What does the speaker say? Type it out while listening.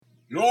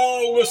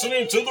You're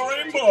listening to the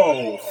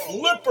Rainbow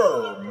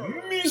Flipper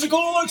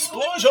Musical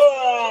Explosion!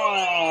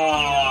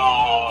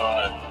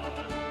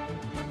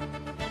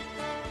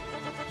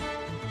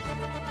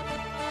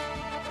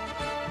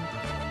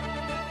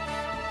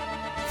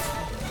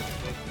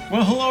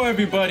 Well, hello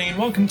everybody, and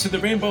welcome to the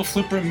Rainbow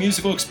Flipper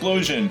Musical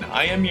Explosion.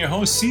 I am your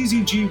host,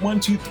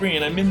 CZG123,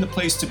 and I'm in the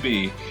place to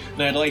be.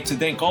 And I'd like to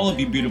thank all of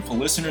you beautiful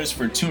listeners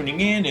for tuning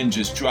in and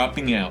just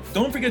dropping out.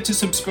 Don't forget to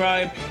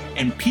subscribe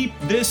and peep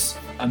this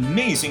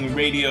amazing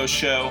radio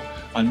show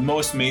on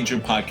most major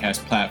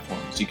podcast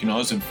platforms. You can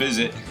also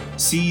visit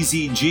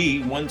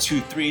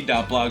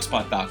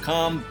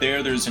czg123.blogspot.com.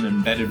 There's an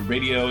embedded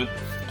radio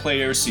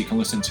player so you can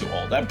listen to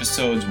old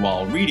episodes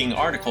while reading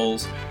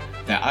articles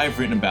that I've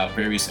written about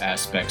various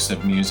aspects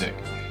of music.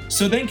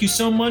 So thank you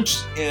so much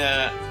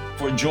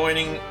for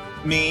joining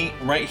me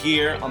right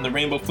here on the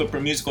Rainbow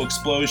Flipper Musical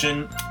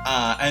Explosion.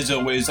 As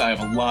always, I have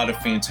a lot of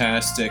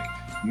fantastic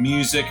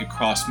music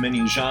across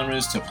many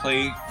genres to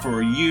play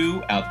for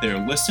you out there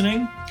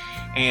listening.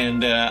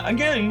 And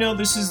again,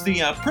 this is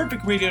the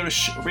perfect radio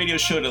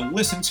show to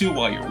listen to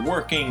while you're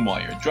working,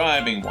 while you're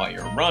driving, while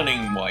you're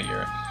running, while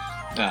you're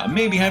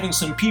maybe having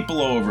some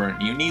people over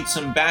and you need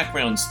some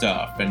background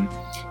stuff. And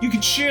you can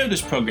share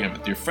this program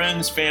with your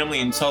friends, family,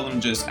 and tell them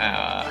just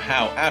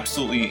how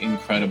absolutely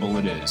incredible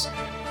it is.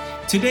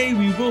 Today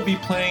we will be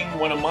playing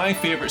one of my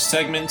favorite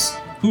segments,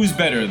 Who's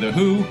Better, The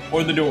Who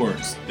or The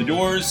Doors? The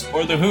Doors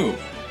or The Who?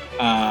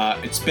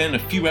 It's been a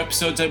few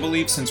episodes, I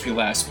believe, since we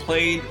last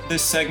played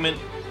this segment,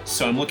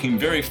 so I'm looking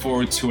very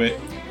forward to it.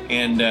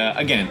 And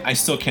again, I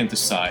still can't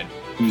decide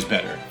who's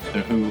better,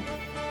 The Who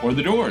or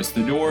The Doors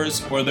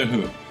or The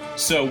Who.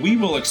 So we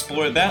will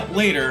explore that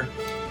later.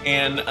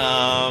 And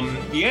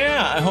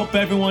I hope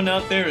everyone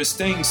out there is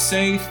staying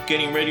safe,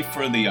 getting ready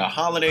for the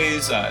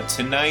holidays.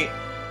 Tonight,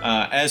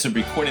 as of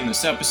recording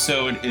this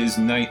episode, is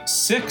night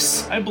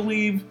 6, I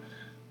believe,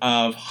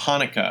 of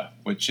Hanukkah,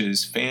 which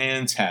is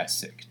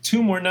fantastic.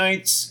 2 more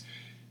nights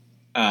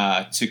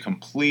to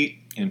complete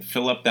and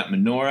fill up that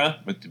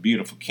menorah with the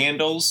beautiful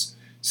candles,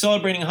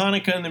 celebrating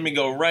Hanukkah, and then we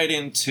go right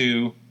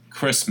into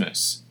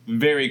Christmas.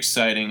 Very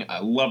exciting. I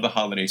love the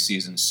holiday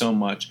season so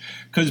much.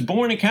 Because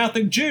born a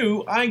Catholic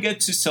Jew, I get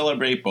to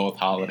celebrate both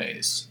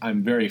holidays.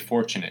 I'm very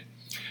fortunate.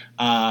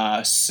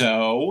 Have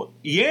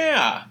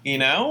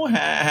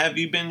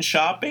you been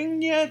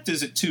shopping yet?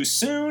 Is it too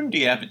soon? Do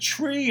you have a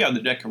tree? Are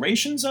the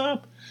decorations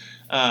up?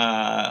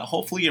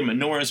 Hopefully your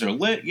menorahs are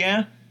lit,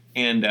 yeah?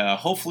 And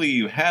hopefully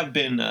you have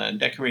been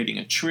decorating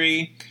a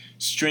tree,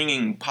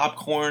 stringing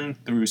popcorn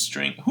through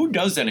string. Who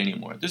does that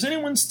anymore? Does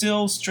anyone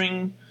still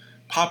string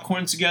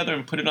popcorn together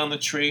and put it on the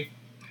tree?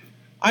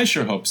 I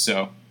sure hope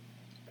so.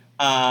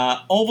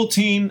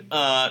 Ovaltine,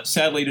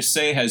 sadly to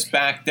say, has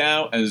backed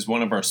out as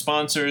one of our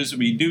sponsors.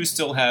 We do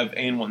still have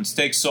A&1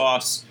 steak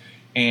sauce,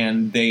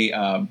 and they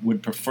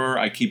would prefer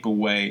I keep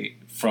away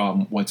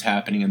from what's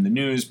happening in the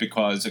news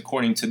because,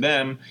 according to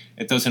them,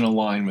 it doesn't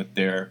align with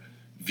their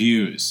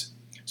views.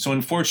 So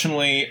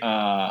unfortunately,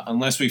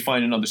 unless we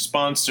find another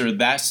sponsor,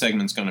 that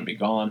segment's going to be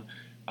gone.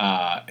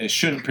 It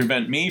shouldn't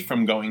prevent me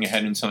from going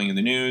ahead and telling you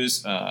the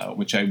news,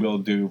 which I will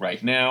do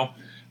right now.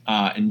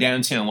 In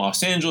downtown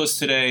Los Angeles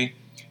today,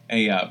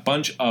 a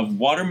bunch of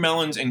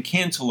watermelons and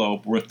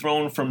cantaloupe were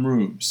thrown from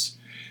roofs.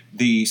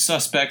 The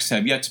suspects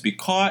have yet to be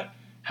caught.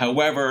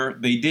 However,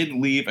 they did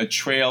leave a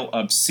trail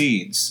of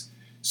seeds.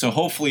 So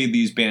hopefully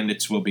these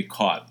bandits will be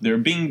caught. They're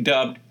being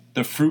dubbed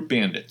the Fruit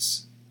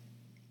Bandits.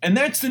 And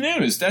that's the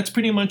news. That's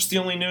pretty much the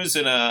only news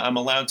that I'm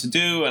allowed to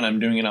do, and I'm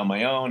doing it on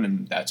my own,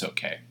 and that's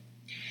okay.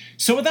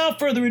 So without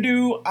further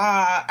ado,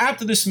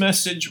 after this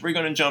message, we're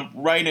going to jump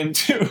right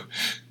into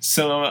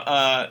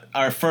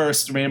our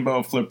first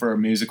Rainbow Flipper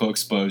musical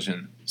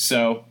explosion.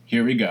 So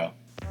here we go.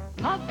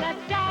 Love that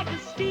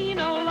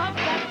D'Agostino, love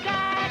that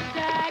dag.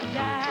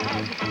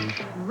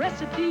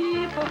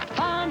 Recipe for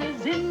fun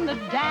is in the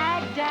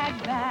dag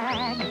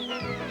bag.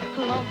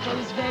 Love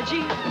those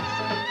veggies.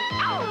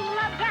 Oh,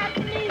 love that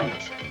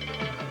meat.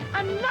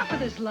 Enough of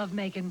this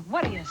lovemaking.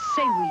 What do you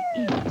say we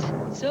eat?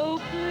 So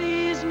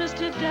please,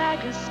 Mr.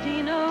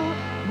 D'Agostino,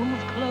 move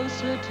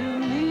closer to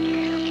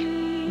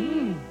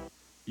me.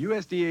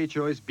 USDA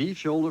choice beef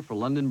shoulder for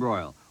London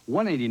broil.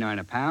 $1.89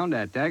 a pound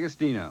at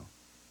D'Agostino.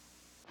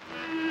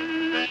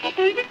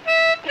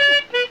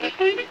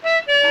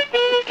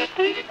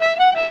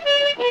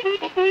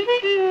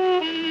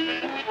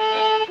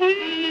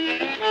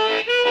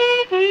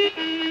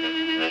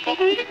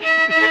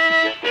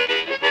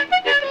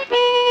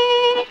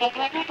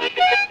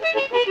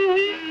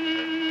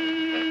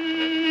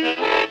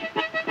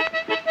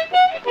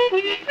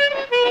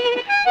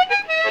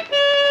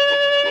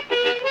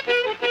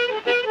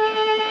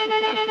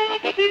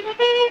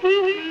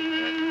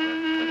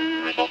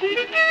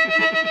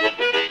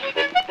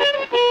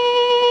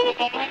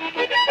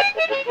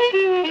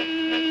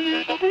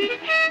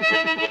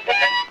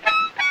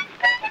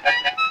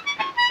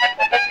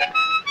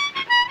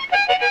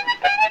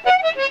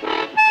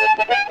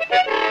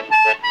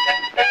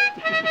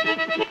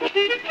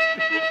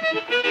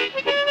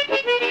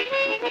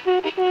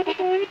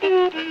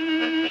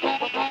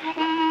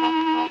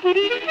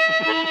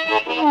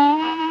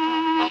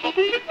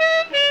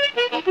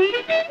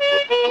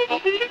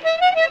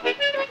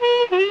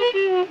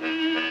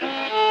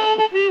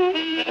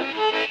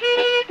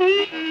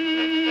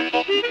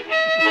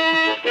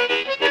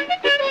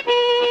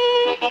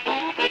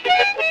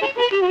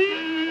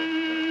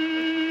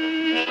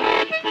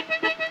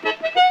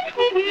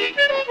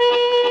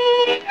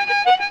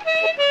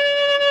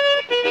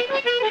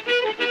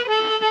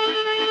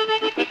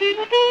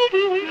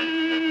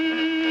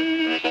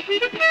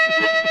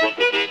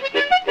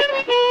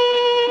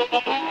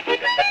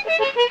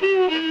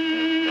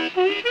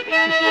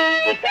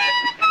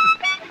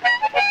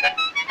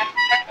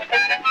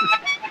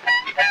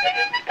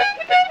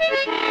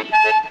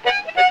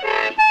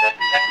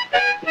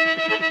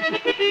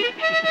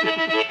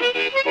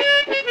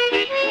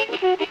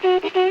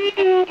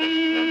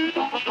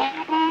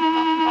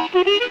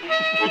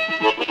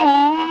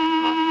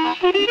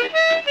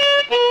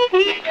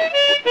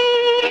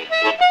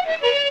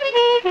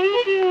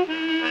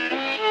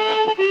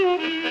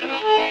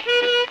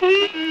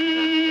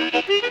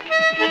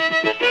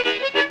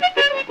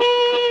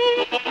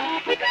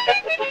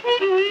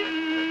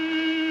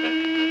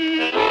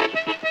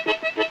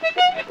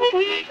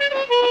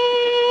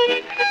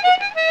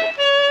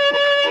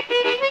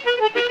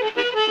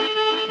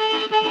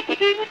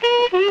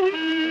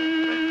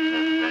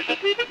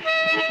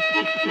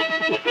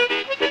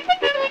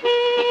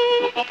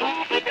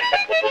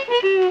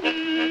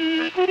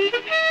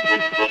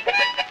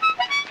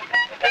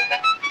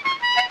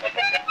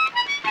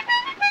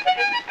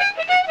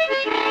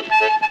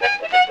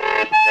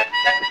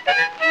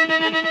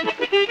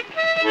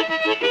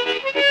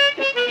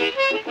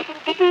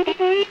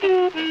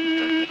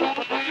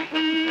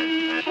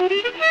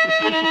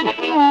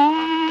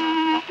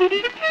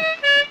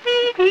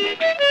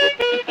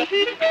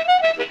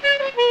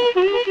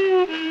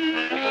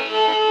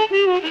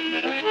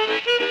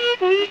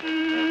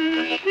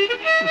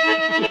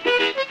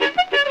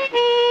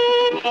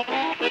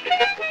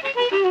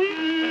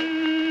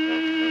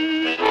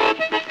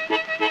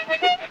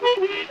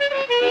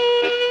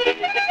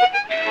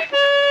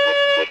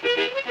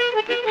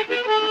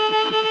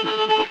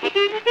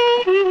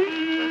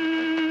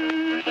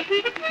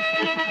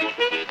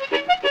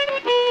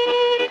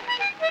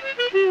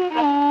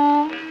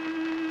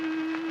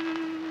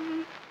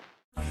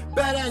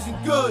 Bad as in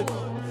good,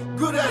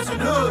 good as in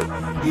hood.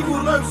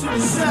 Evil lurks in the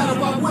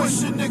shadow, I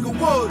wish a nigga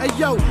would. Hey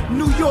yo,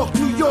 New York,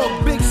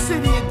 big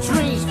city of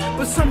dreams.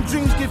 But some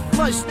dreams get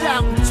flushed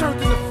out and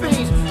turned into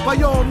fiends. By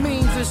all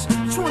means, it's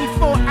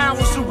 24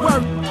 hours of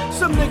work.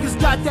 Some niggas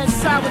got that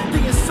sour D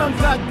and some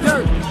got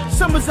dirt.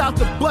 Some is out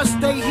to bust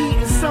they heat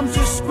and some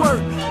just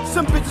squirt.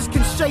 Some bitches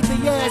can shake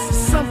their ass and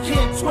some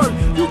can't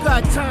twerk. You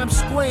got Times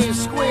Square and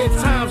Square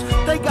Times.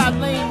 They got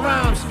lame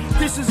rhymes.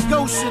 This is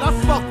ghost shit, I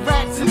fuck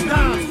rats and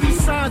dimes.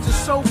 These signs are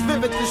so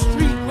vivid, the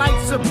street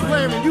lights are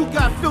blaring. You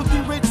got filthy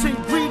rich and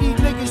greedy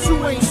niggas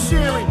you ain't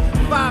sharing.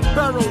 5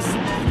 boroughs,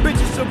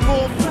 bitches of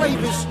all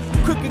flavors.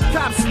 Crooked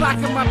cops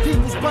locking my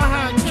peoples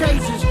behind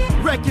cages.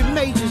 Wrecking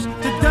majors,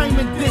 the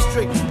Diamond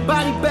District.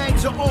 Body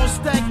bags are all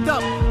stacked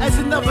up as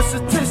another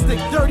statistic.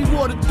 Dirty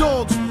water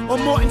dogs or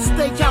Morton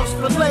Steakhouse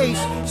fillets.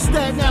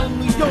 Staten Island,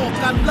 New York,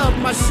 I love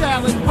my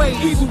Shaolin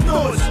ways. Evil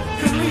thoughts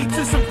can lead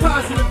to some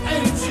positive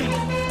energy.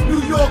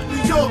 New York,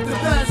 the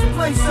best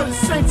place of the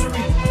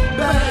century.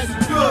 Bad as in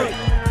good,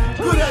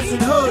 good as in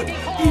hood.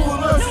 Evil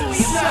lurks in the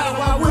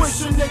shadow, I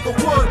wish a nigga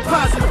would.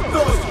 Positive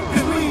thoughts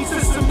can lead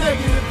to some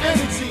negative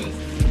energy.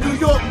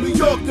 New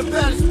York, the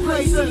baddest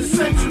place of the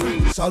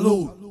century.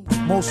 Salute.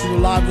 Most of the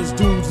livest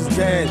dudes is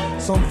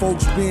dead. Some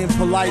folks being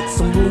polite,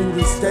 some rude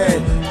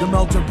instead. The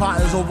melting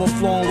pot is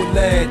overflowing with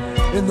lead.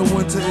 In the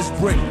winter it's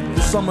brick.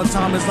 The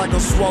summertime is like a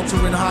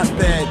sweltering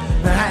hotbed.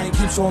 Manhattan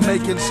keeps on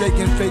making,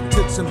 shaking fake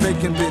tits and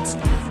bacon bits.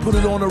 Put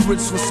it on a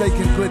rich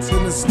forsaken glitz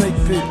in the snake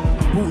pit.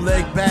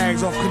 Bootleg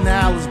bags off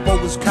canal is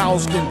bogus cow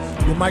skin.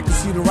 You might can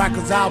see the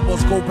Rockers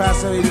albums go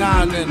past every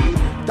now and then.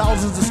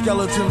 Thousands of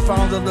skeletons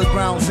found under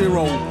ground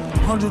zero.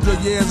 Hundreds of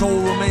years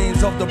old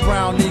remains of the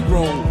brown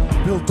Negro.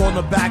 Built on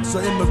the backs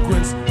of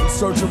immigrants in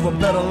search of a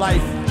better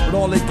life. But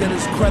all they get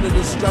is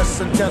creditor stress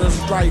and debtor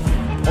strife.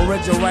 Or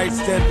read your rights,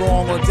 dead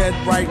wrong or dead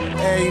right.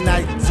 Every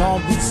night,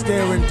 zombies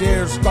staring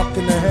deer stuck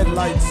in the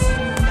headlights.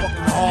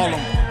 Fucking Harlem,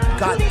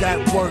 got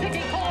that work.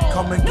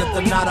 Come and get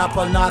the nada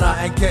pa nada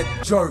and get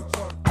jerked.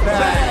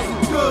 Bad as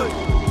in good,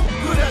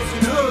 good as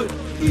in hood.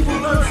 Evil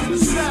lurks in the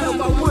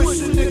shadow, I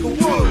wish a nigga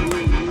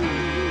would.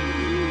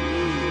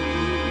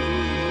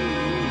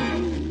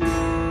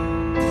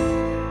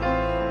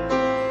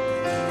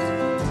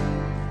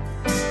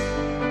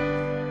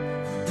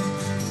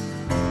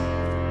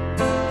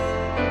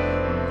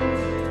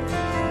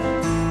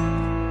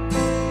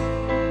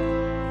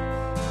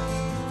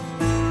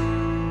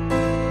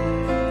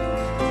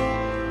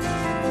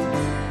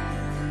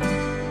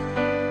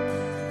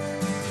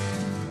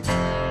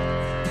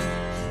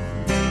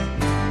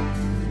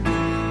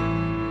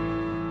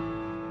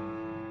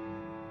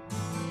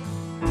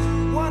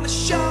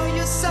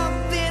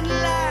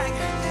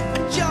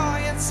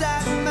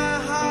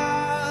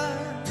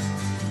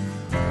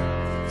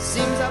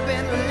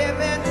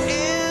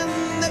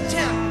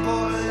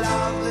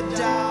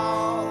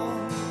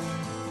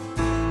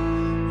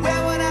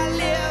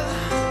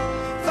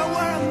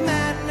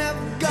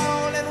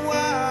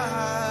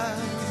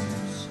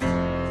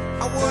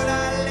 would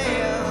I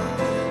live?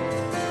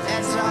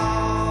 That's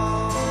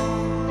all.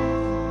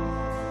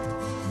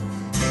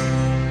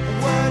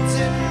 Words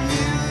and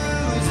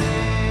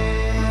music,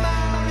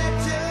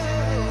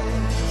 monitors,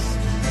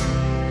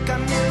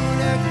 communication,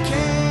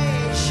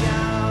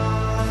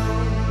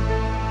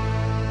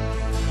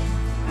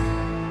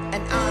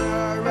 and on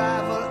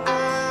arrival I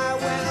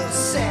will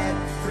set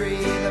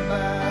free the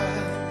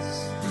birds.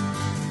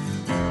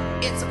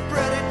 It's a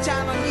pretty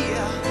time of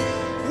year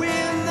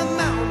when the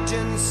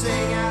mountains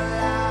sing out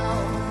loud.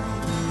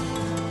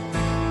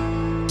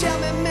 Tell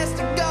me,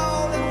 Mr.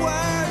 Golden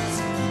Words,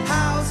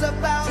 how's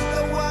about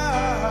the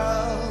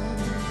world?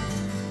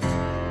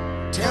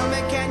 Tell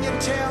me, can you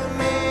tell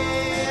me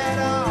at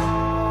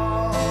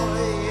all?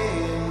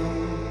 Yeah.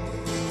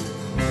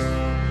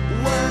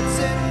 Words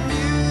and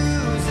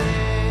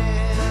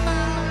music,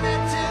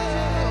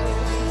 monitors,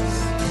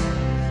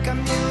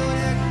 communication.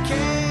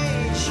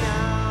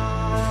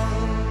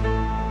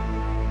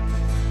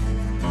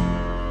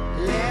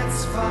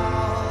 Let's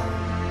fall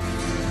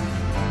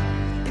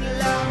in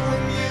love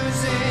with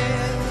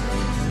music,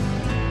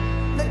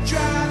 the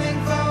driving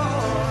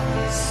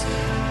force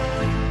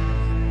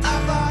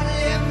of our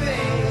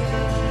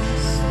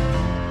livings,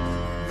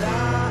 the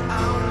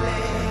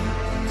only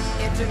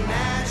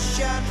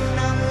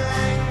international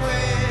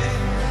language,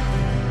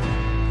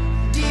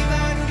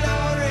 divine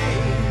glory,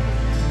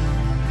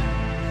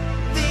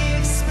 the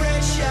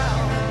expression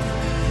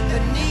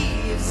that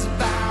needs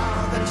bow,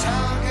 the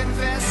tongue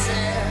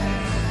confesses,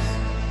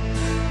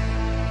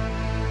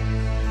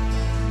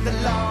 the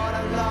Lord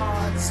of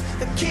Lords,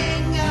 the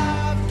King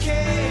of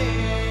Kings,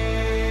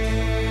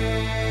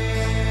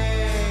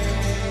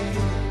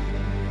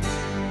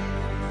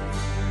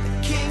 the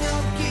King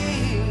of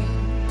Kings.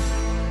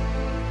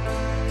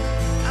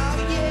 Oh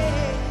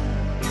yeah.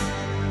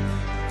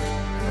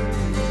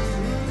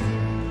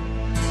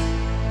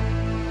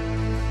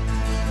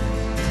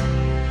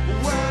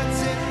 Words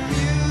and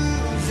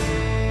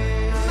music,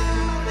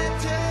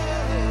 monitors,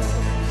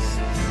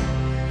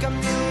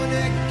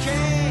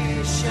 communication.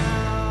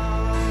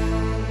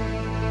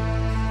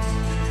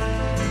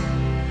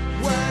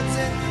 Words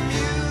and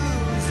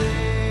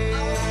music,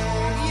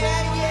 oh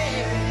yeah,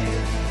 yeah.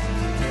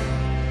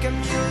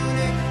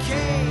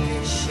 Communication.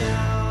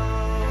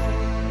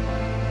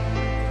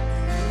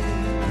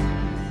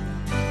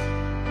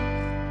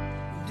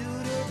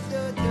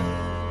 Do-do-do-do.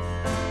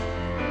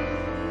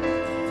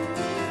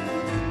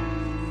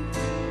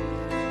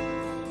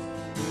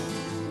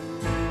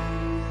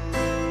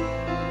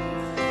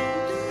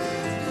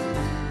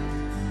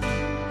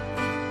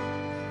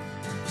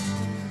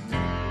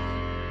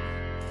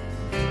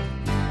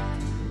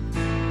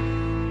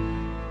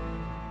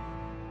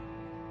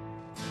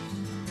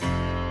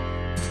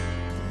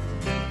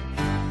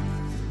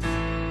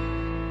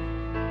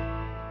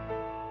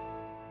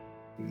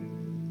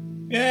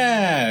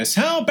 Yes,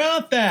 how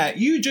about that?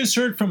 You just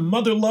heard from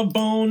Mother Love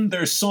Bone,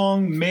 their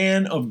song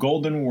Man of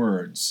Golden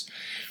Words.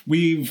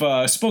 We've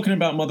spoken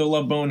about Mother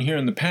Love Bone here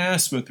in the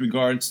past with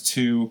regards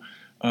to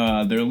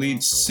their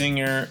lead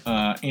singer,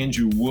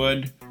 Andrew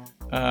Wood,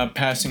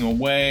 passing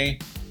away,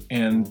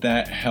 and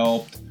that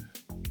helped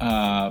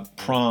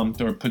prompt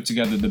or put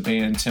together the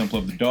band Temple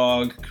of the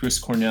Dog. Chris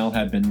Cornell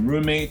had been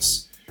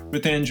roommates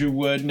with Andrew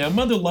Wood. Now,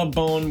 Mother Love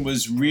Bone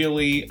was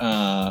really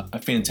a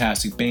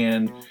fantastic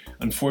band.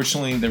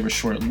 Unfortunately, they were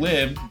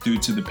short-lived due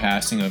to the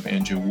passing of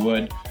Andrew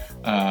Wood.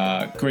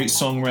 Great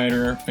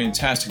songwriter,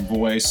 fantastic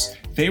voice.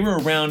 They were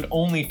around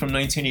only from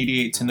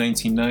 1988 to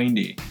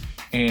 1990,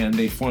 and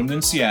they formed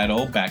in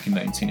Seattle back in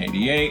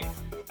 1988.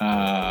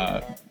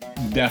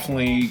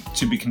 Definitely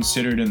to be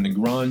considered in the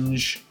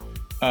grunge,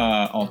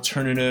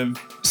 alternative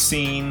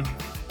scene,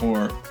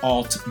 or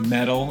alt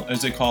metal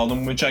as they call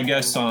them, which I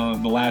guess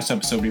on the last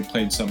episode we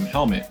played some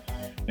Helmet,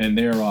 and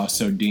they're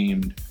also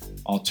deemed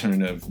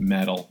alternative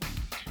metal.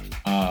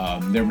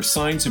 They were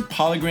signed to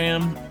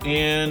Polygram,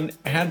 and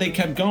had they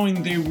kept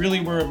going, they really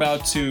were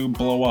about to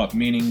blow up,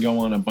 meaning go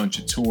on a bunch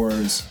of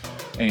tours,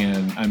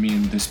 and I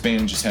mean, this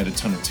band just had a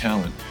ton of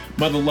talent.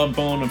 Mother Love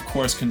Bone, of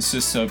course,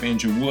 consists of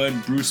Andrew Wood,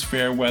 Bruce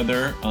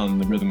Fairweather on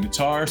the rhythm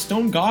guitar,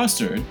 Stone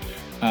Gossard,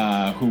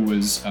 who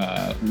was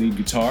lead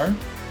guitar,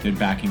 did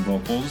backing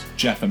vocals,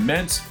 Jeff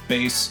Ament,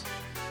 bass,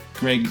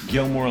 Greg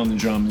Gilmore on the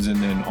drums,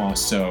 and then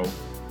also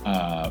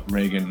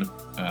Reagan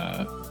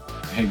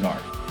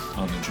Hagar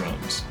on the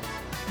drums.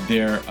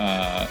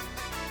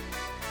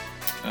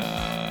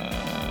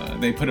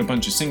 They put a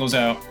bunch of singles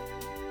out,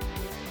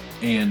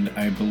 and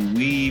I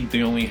believe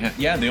they only have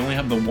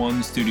the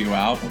one studio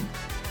album,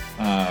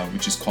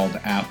 which is called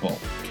Apple.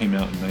 Came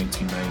out in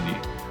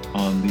 1990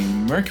 on the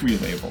Mercury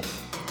label.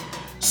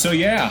 So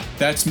yeah,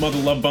 that's Mother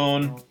Love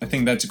Bone. I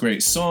think that's a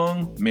great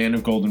song, Man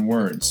of Golden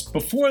Words.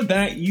 Before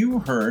that, you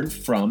heard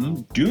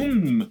from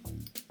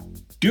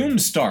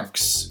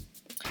Doomstarks.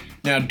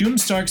 Now,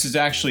 Doomstarks is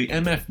actually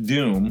MF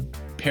Doom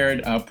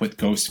paired up with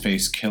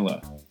Ghostface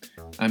Killah.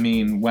 I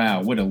mean,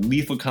 wow, what a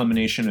lethal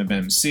combination of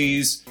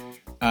MCs.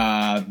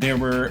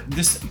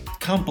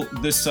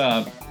 This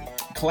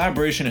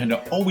collaboration had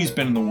always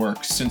been in the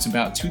works since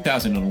about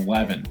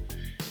 2011.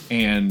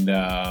 And,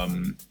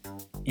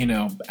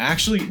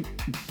 actually,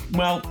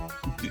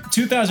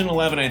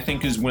 2011, I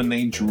think, is when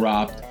they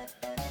dropped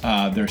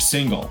their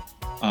single.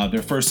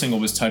 Their first single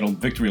was titled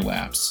Victory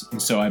Laps.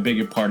 And so I beg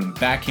your pardon,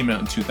 that came out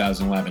in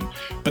 2011.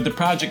 But the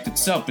project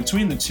itself,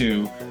 between the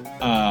two,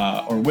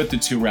 or with the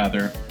two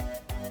rather,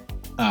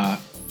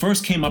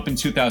 first came up in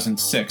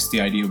 2006.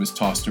 The idea was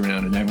tossed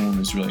around and everyone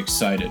was really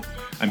excited.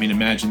 I mean,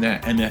 imagine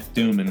that, MF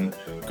Doom and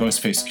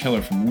Ghostface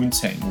Killah from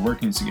Wu-Tang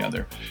working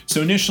together.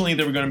 So initially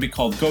they were going to be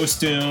called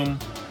Ghost Doom,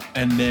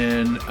 and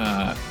then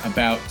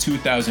about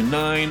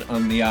 2009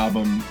 on the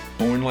album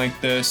Born Like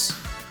This,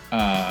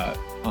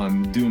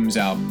 on Doom's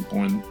album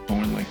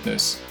Born Like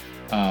This,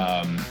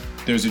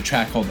 there's a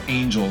track called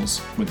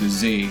Angels with a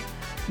Z,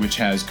 which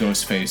has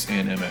Ghostface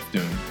and MF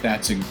Doom.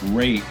 That's a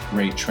great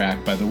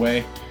track, by the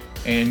way.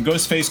 And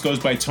Ghostface goes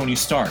by Tony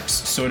Starks,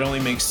 so it only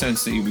makes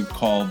sense that you would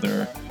call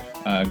their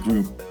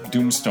group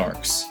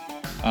Doomstarks.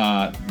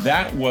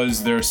 That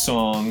was their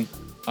song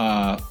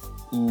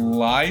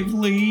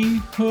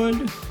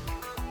Livelihood,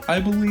 I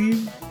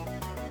believe.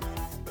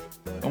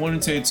 I want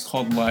to say it's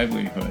called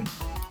Livelihood,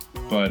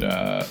 but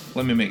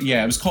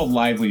it was called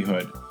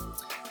Livelihood.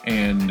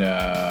 And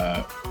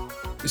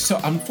so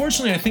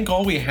unfortunately, I think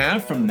all we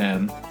have from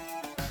them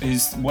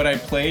is what I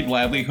played,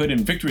 Livelihood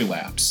and Victory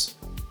Laps.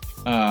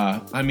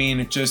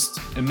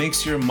 It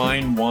makes your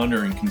mind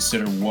wander and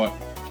consider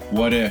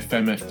what if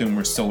MF Doom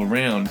were still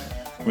around?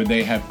 Would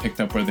they have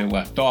picked up where they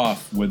left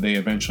off? Would they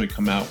eventually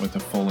come out with a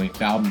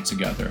full-length album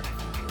together?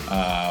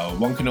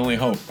 One can only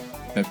hope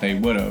that they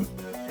would have.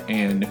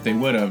 And if they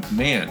would have,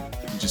 man,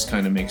 it just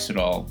kind of makes it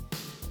all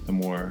the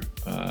more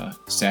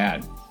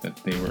sad that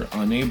they were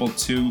unable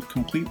to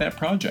complete that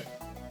project.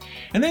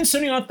 And then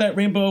starting off that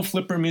Rainbow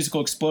Flipper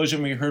musical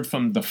explosion, we heard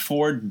from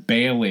DeFord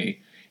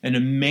Bailey, an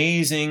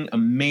amazing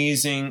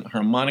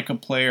harmonica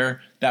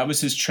player. That was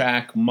his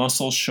track,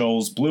 Muscle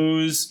Shoals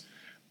Blues.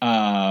 He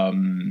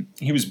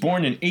was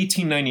born in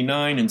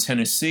 1899 in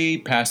Tennessee,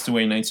 passed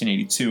away in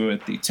 1982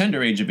 at the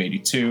tender age of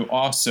 82,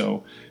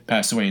 also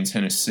passed away in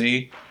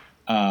Tennessee.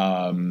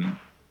 Harmonica,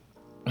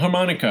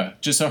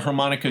 just a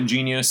harmonica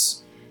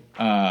genius,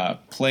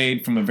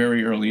 played from a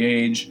very early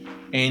age,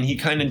 and he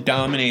kind of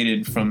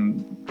dominated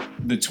from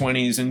the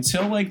 20s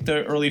until like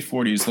the early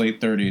 40s, late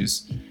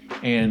 30s.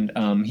 And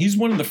he's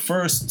one of the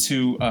first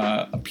to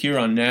appear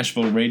on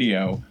Nashville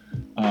radio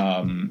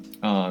on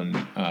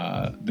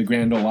the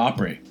Grand Ole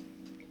Opry,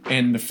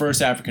 and the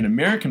first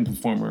African-American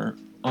performer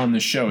on the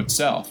show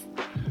itself.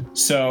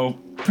 So,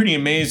 pretty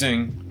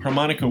amazing.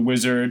 Harmonica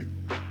wizard.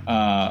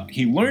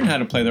 He learned how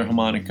to play the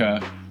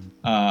harmonica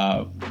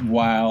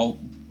while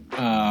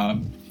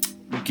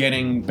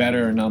getting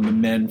better on the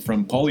mend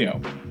from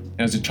polio.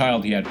 As a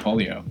child, he had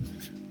polio,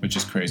 which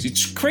is crazy.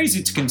 It's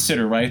crazy to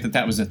consider, right,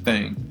 that was a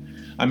thing.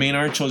 I mean,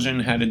 our children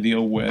had to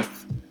deal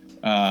with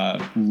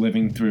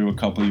living through a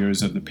couple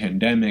years of the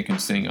pandemic and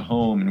staying at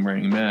home and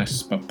wearing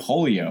masks, but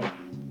polio,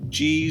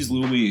 geez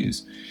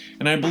Louise.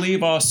 And I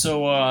believe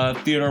also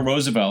Theodore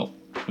Roosevelt.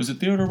 Was it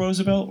Theodore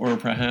Roosevelt or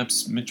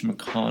perhaps Mitch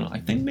McConnell? I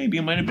think maybe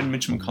it might have been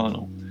Mitch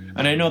McConnell.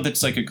 And I know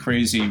that's like a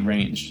crazy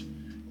range,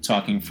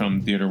 talking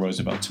from Theodore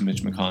Roosevelt to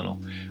Mitch McConnell.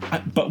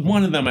 But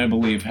one of them, I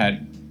believe,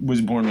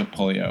 was born with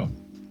polio.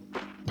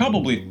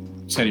 Probably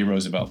Teddy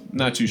Roosevelt.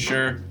 Not too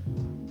sure.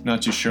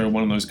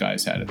 One of those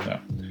guys had it, though.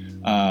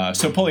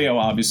 So polio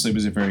obviously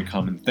was a very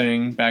common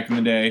thing back in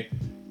the day.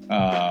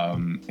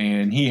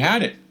 And he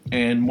had it.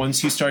 And once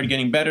he started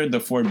getting better,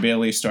 DeFord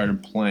Bailey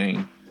started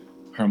playing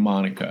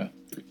harmonica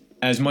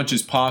as much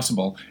as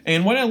possible.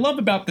 And what I love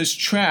about this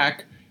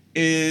track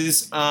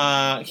is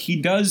he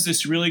does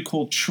this really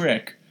cool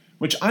trick,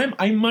 which I'm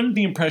under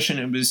the impression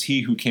it was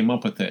he who came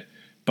up with it.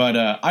 But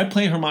I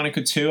play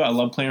harmonica too. I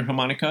love playing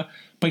harmonica.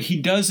 But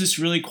he does this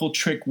really cool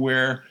trick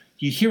where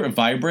you hear it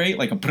vibrate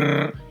like a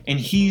brrr, and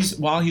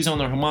while he's on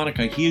the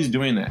harmonica, he is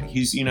doing that.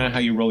 He's, you know how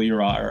you roll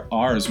your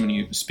R's when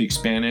you speak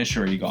Spanish,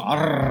 or you go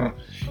arr.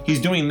 He's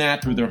doing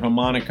that through the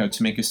harmonica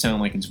to make it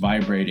sound like it's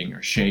vibrating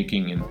or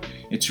shaking, and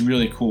it's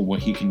really cool what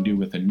he can do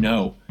with a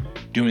note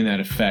doing that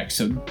effect.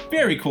 So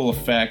very cool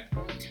effect.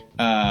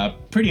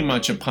 Pretty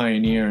much a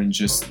pioneer in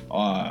just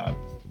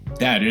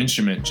that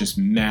instrument, just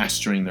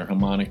mastering their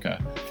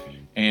harmonica,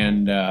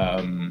 and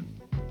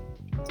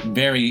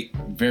very,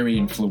 very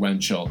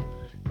influential.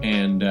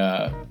 And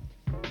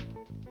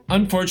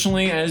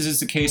unfortunately, as is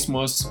the case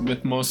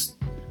with most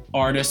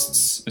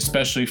artists,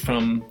 especially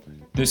from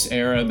this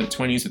era, the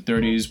 20s, the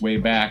 30s, way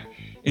back,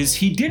 is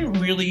he didn't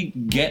really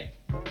get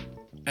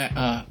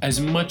as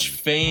much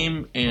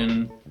fame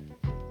and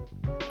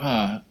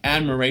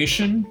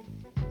admiration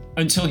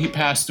until he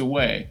passed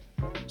away.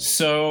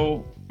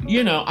 So,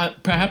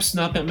 perhaps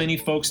not that many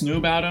folks knew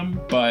about him,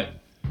 but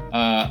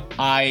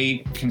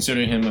I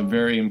consider him a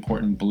very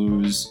important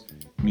blues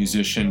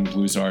musician,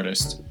 blues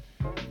artist,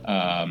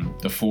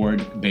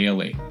 DeFord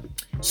Bailey.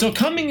 So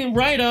coming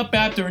right up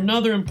after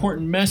another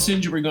important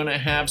message, we're going to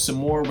have some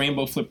more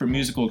Rainbow Flipper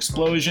musical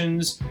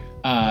explosions.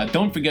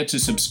 Don't forget to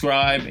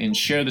subscribe and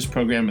share this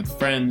program with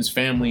friends,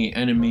 family,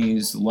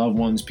 enemies, loved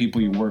ones, people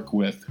you work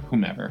with,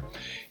 whomever.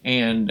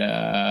 And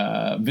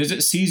visit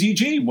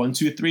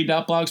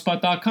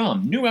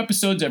czg123.blogspot.com. New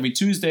episodes every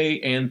Tuesday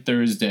and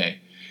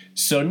Thursday.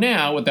 So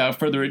now, without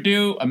further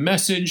ado, a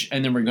message,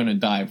 and then we're going to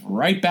dive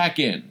right back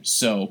in.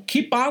 So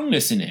keep on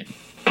listening.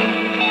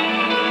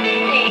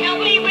 They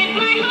help me with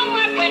my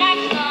homework when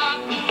I'm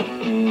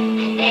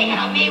slow. They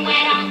help me when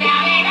I'm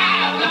down and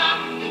out of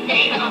luck.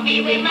 They help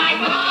me with my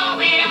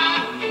growing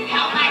up.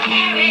 Help my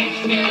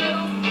parents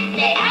too.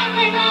 They help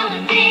with all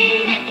the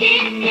things that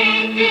kids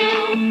can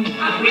do.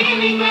 I'm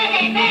really glad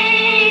they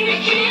made the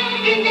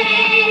Children's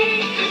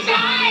Day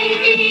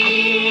Society.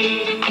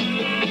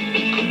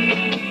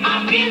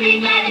 I'm really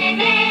glad they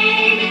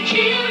made the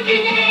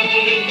Children's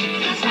Day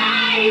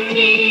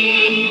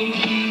Society.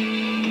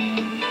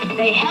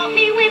 They help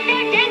me with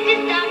their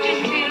dentist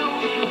doctors too.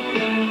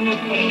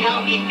 They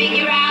help me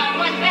figure out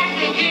what's best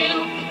to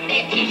do.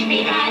 They teach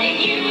me how to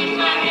use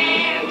my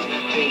hands,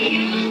 to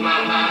use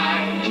my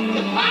mind,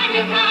 to find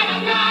the kind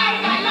of life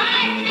I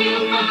like to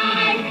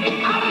find.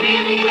 I'm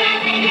really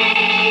glad they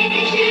made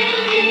the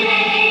Children's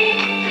Day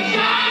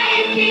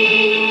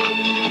Society.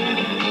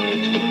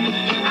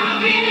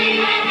 I'm really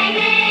glad they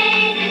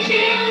made the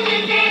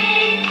Children's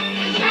Day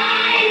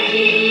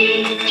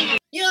Society.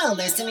 You're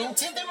listening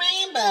to the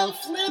Rainbow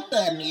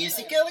Flipper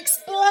Musical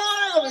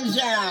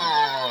Explosion!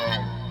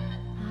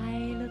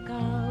 I look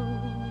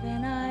out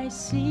and I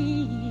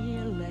see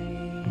a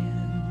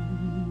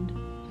land,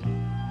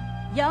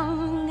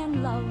 young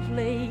and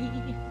lovely,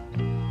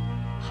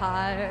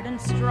 hard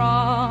and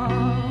strong.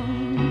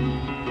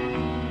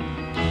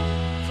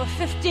 For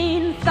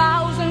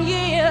 15,000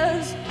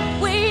 years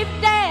we've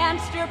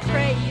danced your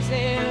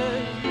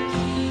praises,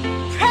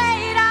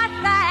 prayed our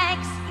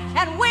thanks,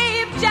 and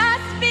we've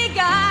just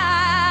begun.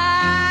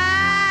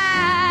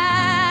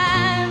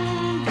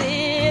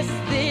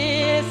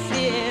 This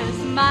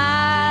is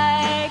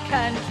my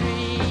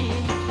country,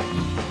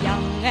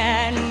 young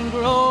and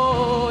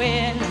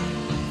growing,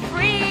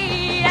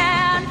 free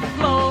and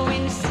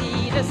flowing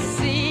sea to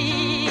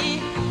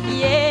sea.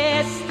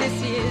 Yes,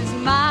 this is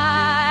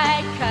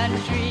my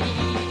country,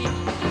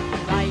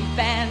 ripe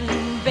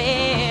and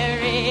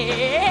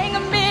bearing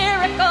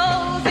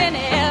miracles in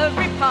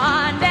every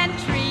pond and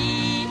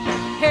tree.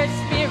 Her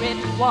spirit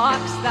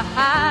walks the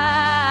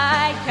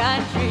high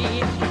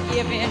country,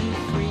 giving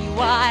free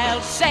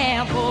wild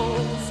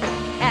samples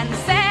and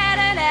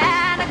setting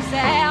an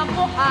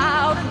example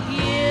how to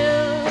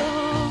give.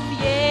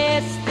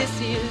 Yes, this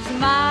is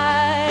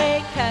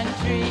my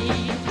country,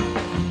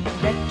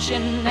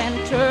 retching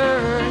and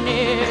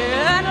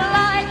turning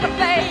like a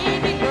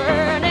baby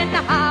burning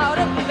how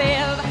to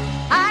live.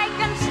 I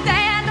can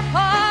stand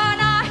upon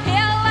a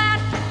hill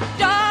at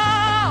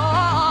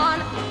dawn,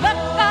 look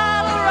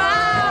all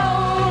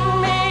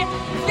around me,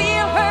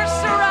 feel her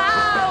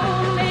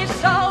surround me.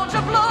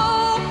 Soldier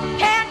Blue,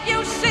 can't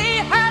you see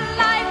her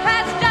life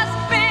has just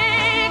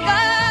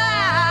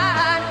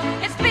begun?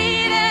 It's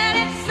beating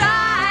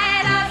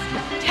inside us,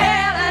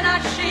 telling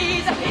us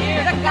she's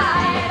here to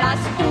guide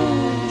us.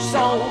 Ooh,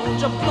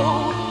 Soldier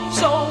Blue,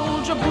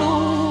 Soldier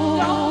Blue,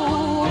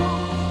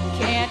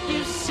 can't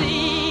you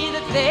see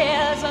that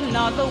there's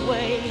another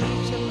way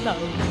to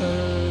love her?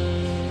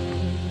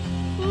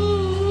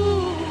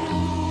 Ooh.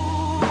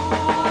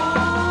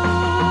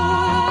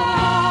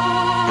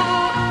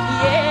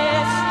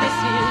 Yes, this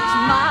is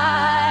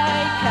my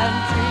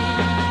country.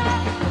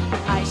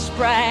 I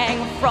sprang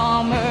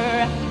from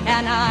her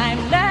and I'm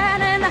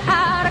learning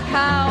how to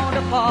count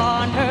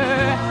upon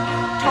her.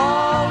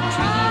 Tall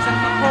trees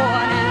and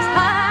corn is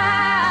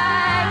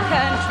high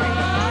country.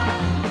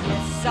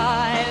 Yes, I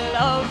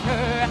love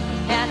her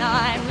and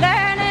I'm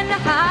learning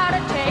how to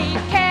take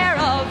care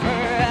of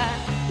her.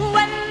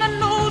 When the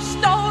news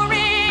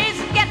stories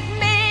get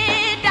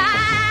me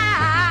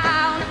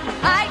down,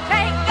 I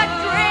take a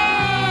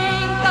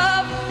drink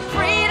of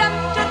freedom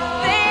to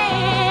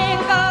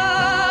think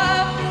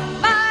of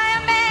my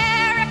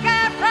America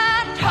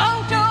from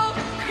total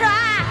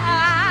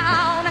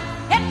crown.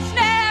 It's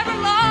never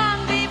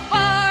long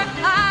before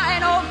I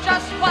know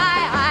just why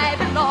I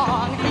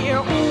belong here.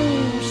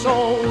 Ooh,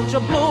 Soldier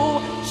Blue,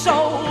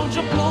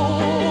 Soldier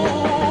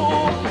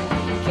Blue,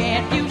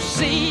 can't you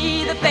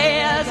see that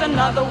there's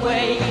another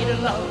way to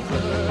love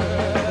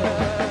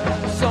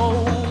her?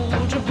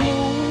 Soldier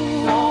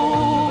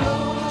Blue,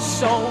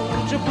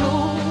 Soldier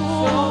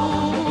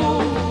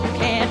Blue,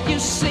 can't you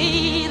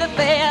see that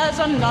there's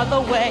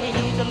another way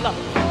to love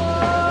her?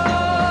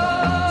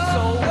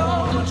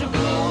 Soldier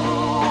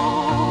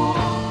Blue,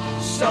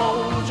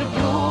 Soldier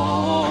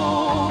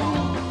Blue,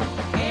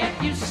 can't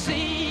you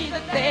see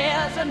that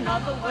there's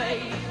another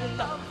way to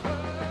love her?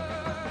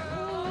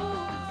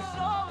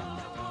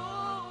 Soldier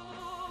Blue.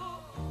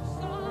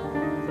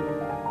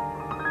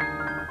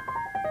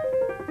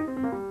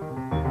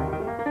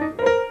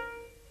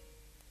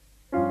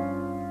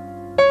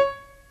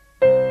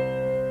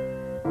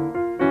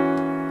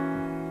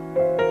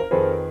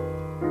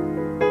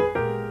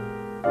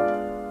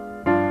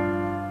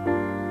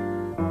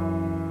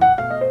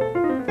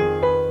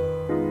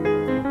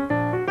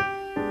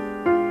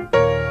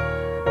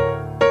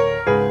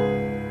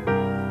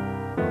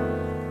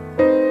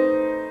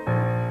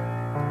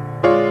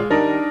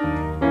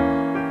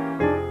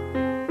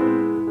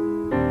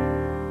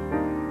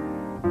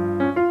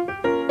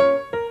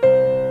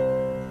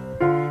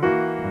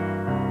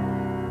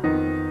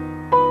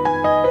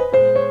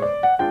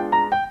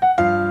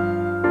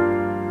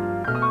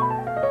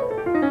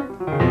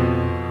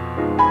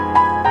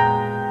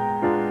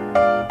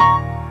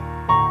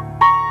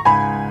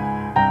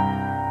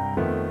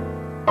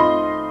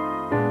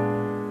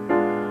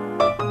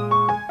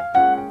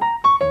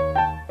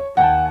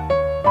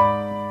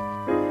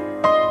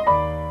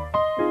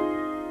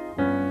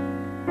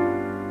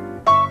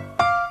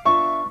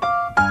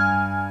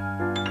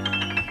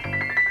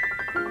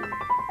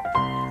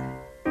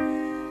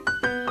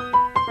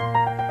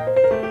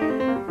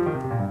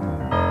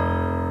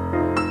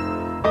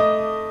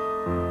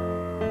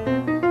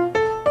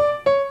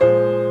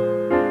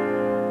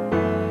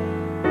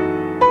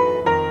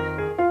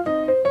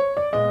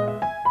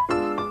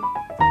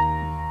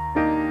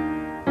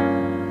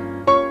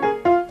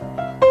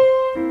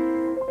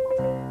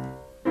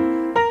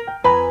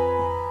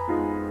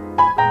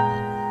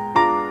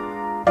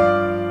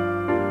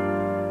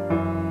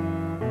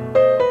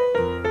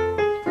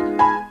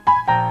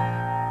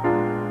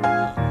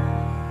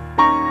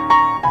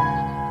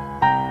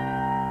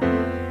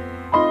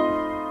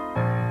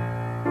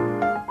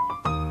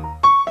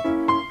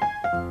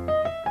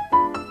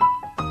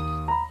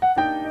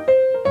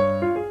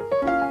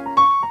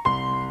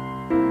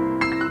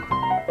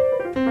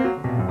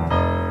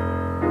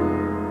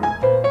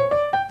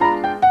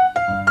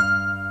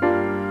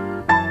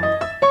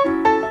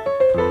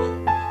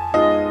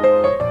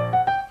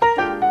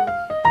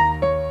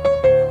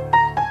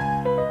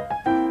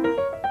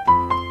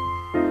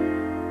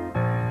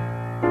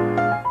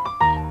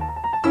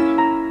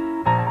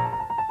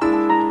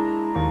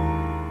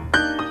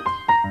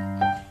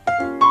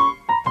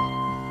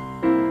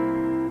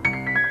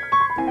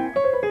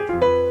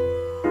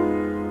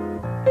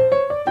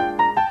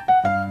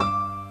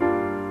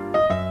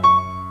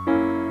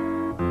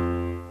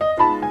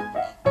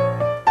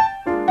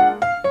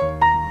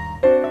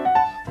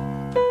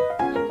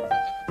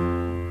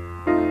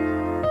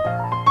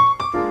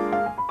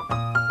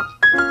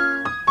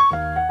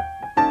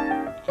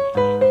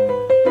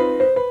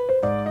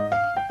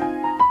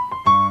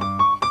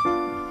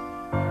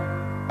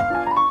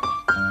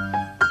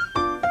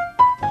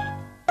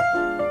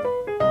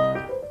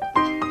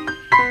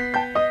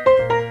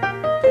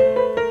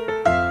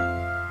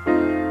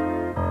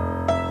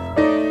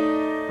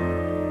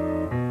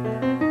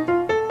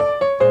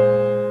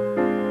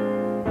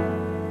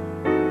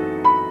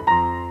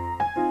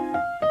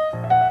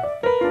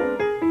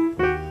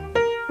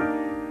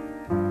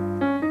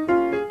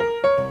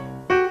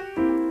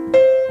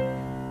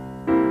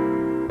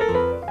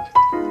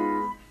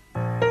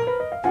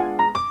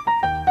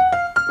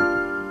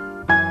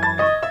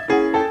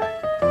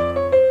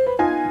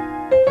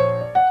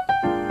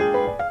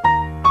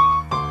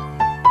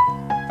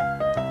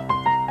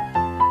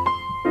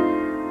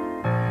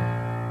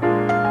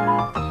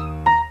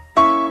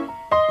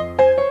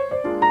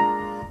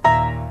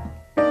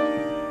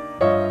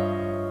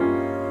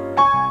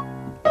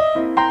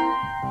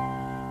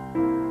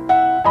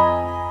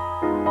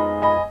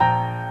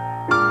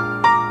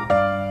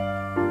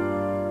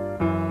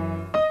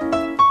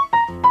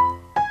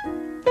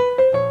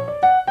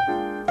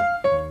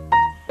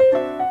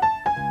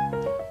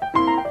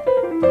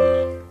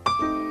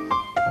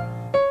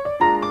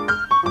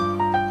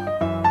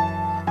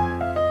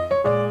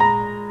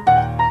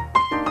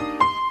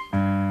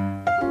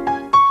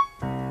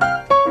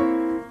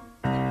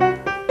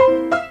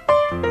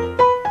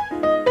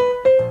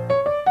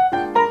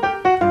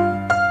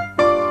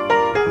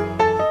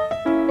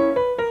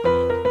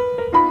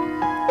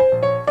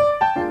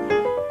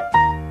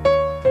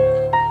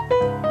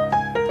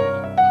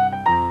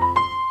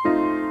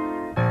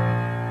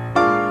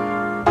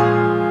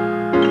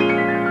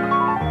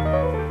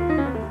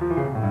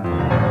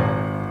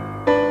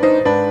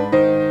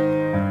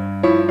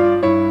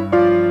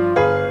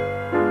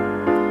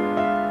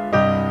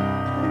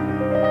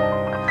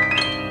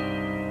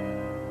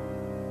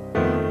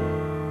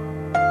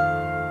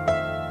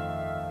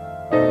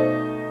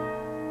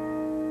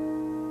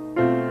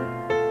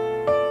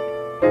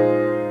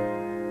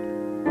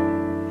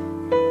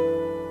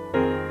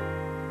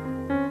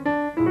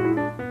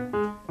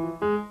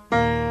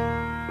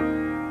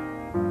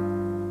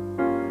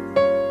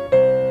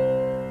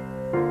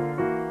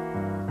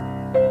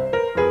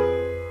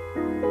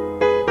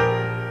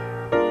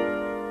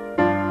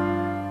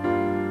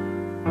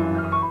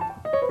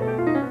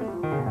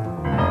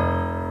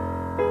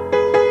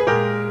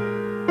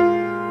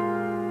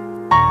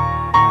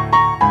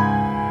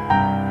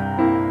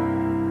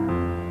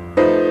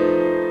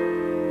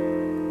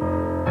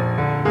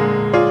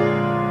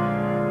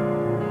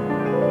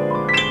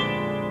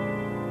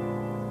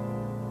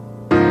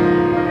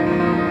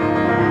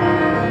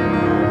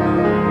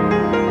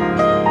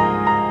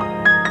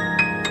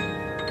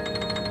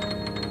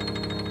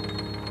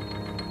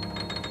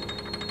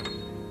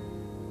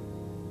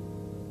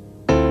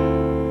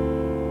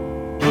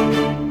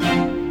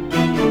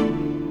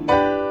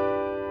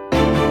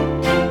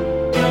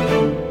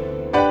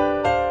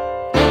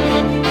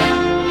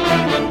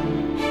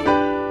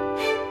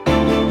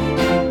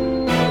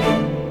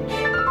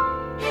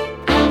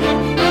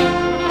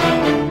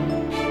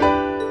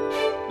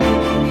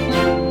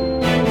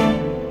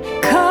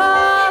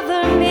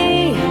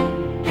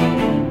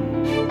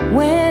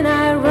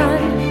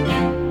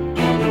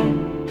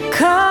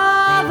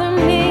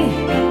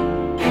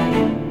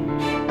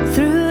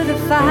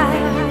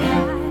 fire.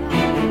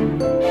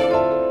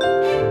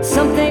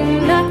 Something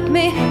knocked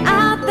me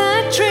out the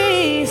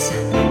trees,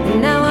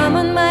 and now I'm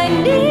on my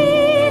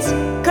knees.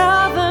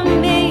 Cover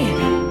me,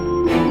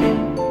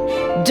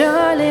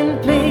 darling,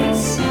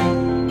 please.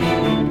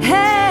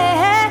 Hey,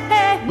 hey,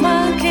 hey,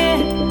 monkey,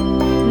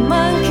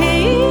 monkey,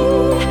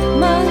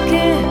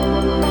 monkey.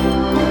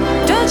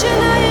 Don't you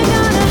know you're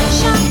gonna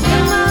shock the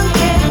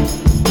monkey?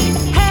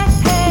 Hey,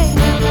 hey.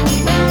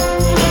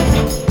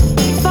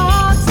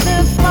 Fox the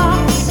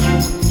fox,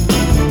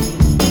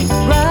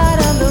 right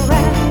on the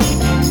rat.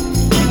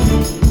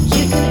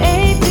 You can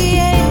ape the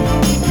ape.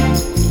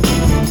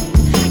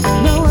 I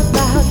know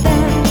about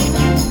that.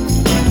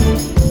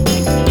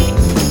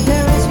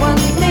 There is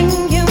one thing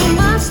you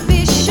must be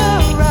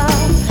sure of.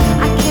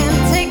 I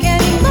can't take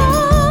any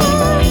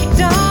more,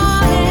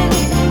 darling.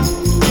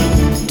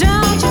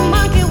 Don't you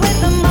monkey with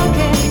the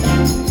monkey.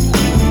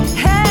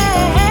 Hey,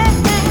 hey,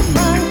 hey,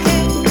 monkey,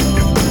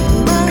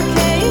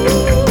 monkey,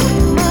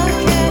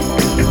 monkey.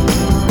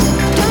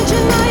 Don't you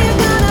know you're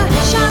gonna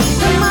shock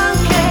the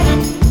monkey?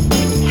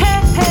 Hey,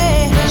 hey,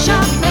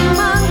 shock the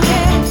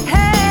monkey.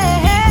 Hey,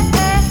 hey,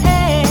 hey,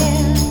 hey.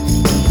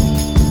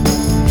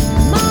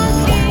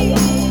 Monkey,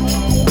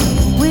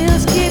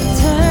 wheels keep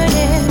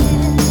turning.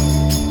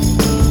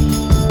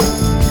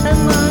 A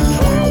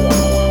monkey,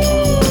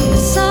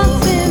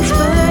 something's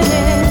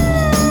burning.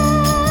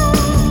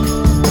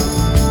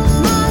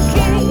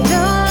 Monkey,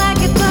 don't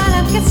like it, but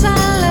I guess I'm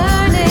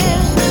learning.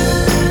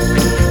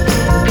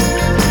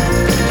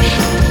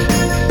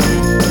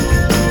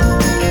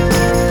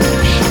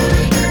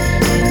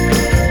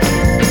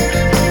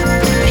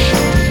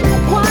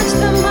 Watch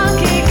the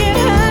monkey get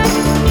hurt,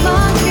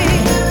 monkey.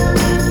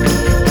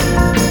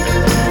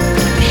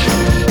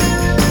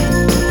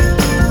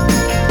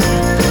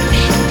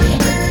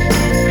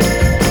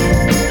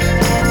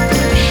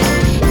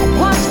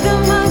 Watch the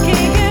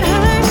monkey get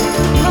hurt,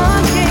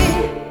 monkey.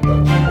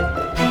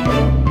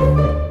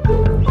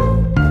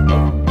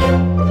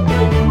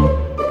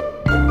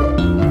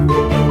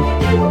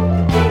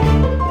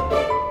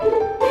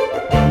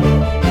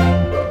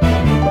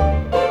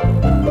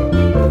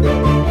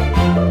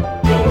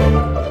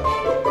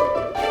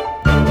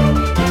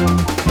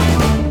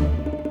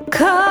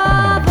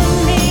 Cover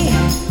me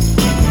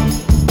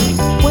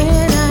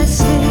when I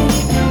sleep.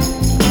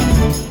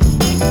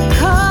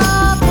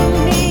 Cover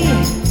me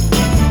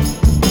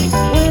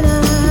when I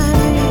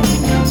leave.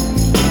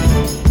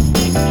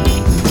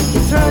 You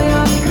throw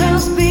your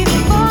curls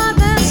before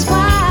the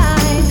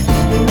swine.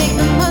 You make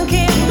the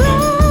monkey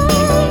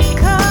blind.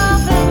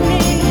 Cover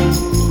me,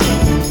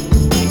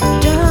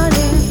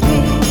 darling,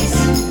 please.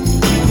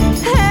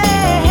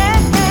 Hey, hey,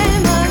 hey,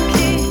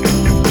 monkey,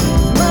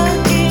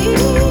 monkey,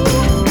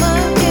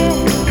 monkey.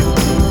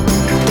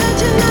 Don't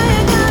you know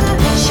you're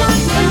gonna shock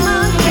the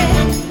monkey?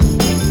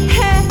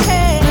 Hey,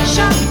 hey,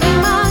 shock the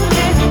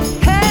monkey.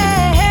 Hey,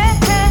 hey,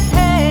 hey,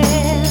 hey.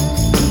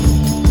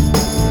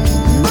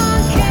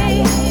 Monkey,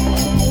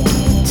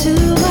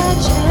 too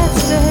much at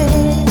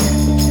stake.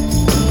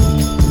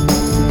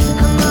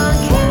 A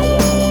monkey,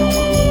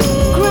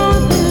 grow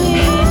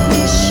beneath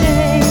his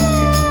shade.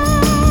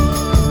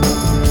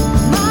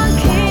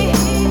 Monkey,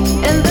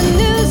 and the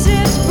news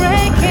is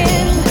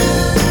breaking.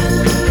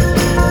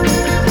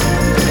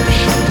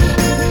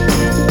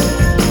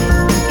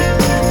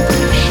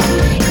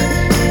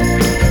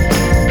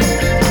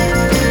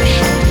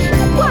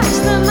 Watch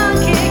the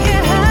monkey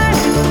get hurt,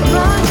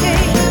 monkey.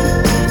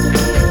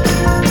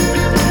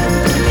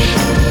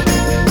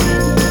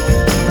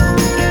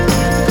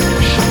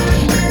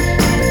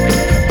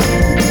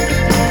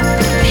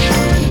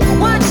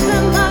 Watch the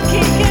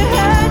monkey get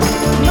hurt,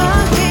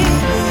 monkey.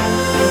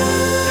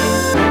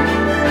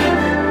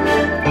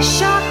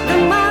 Shock the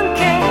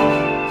monkey.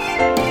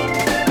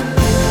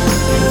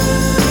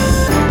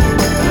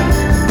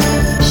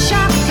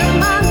 Shock the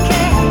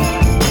monkey.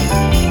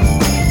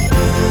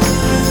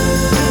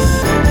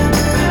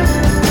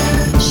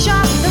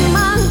 Shock the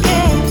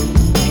monkey.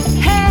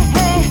 Hey,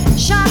 hey,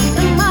 shock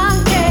the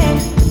monkey.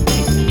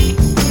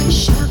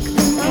 Shock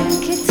the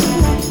monkey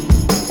tonight.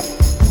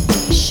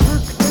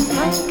 Shock the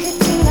monkey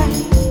tonight.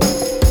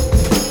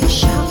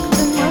 Shock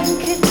the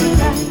monkey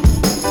tonight.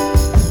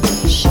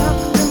 Shock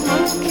the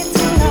monkey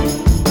tonight.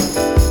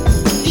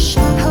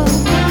 Shock, hold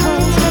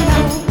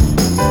tonight.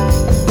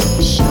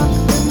 Shock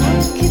the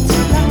monkey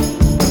tonight.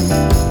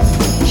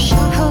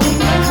 Shock, hold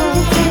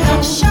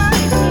tonight. Shock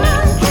the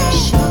monkey.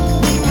 Shock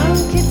the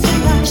monkey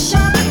tonight.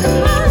 Shock the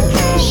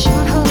monkey.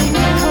 Shock, hold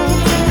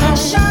tonight.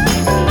 Shock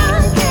the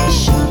monkey.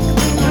 Shock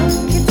the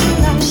monkey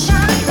tonight.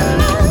 Shock the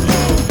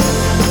monkey.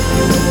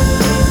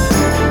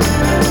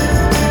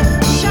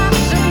 Shock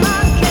the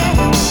monkey.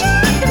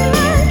 Shock the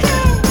monkey.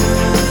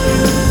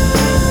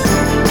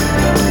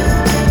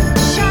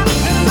 Shock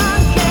the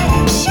monkey.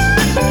 Shock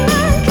the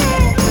monkey.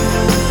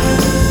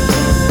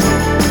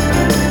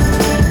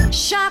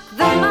 Shock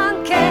the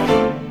monkey.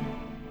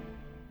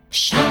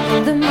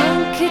 Shock the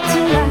monkey to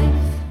life.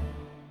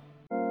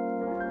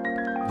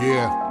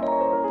 Yeah,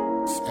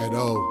 it's Ed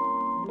O.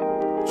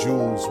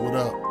 Jules, what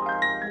up?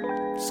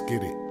 Let's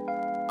get it.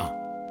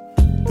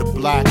 the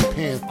Black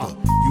Panther.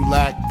 You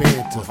lack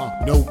banter,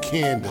 no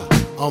candor.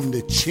 I'm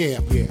the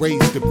champ,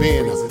 raise the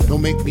banner.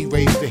 Don't make me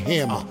raise the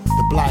hammer.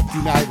 The Black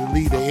United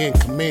leader and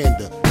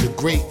commander, the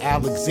great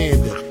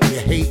Alexander.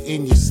 Your hate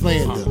and your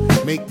slander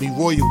make me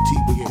royalty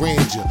with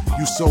grandeur.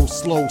 You so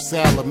slow,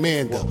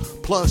 salamander.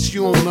 Plus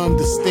you don't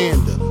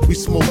understand her. We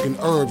smoking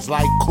herbs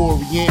like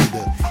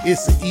coriander.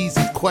 It's an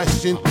easy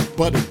question,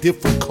 but a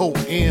difficult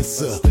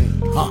answer.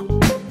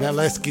 Now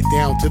let's get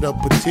down to the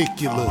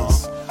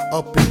particulars.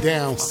 Up and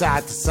down,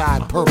 side to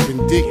side,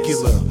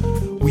 perpendicular.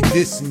 We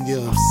dissing ya,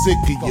 I'm sick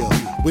of ya.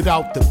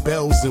 Without the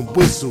bells and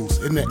whistles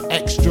and the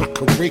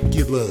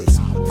extracurriculars.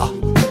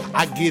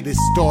 I get it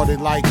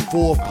started like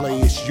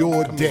foreplay, it's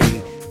your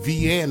day.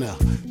 Vienna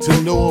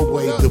to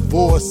Norway,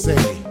 divorcee.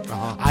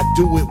 I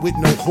do it with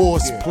no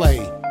horseplay.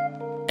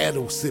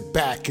 Edo, sit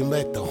back and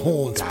let the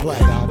horns play.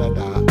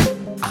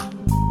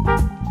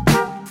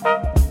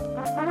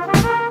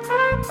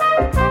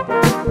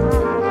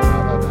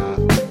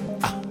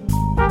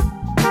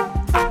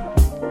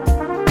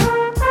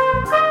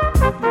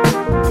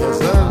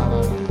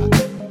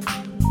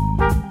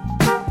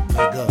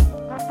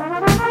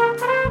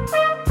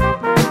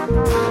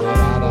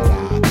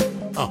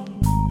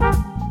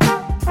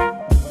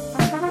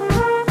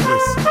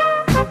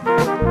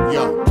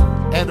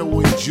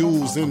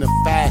 In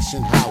the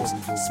fashion house,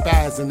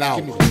 spazzing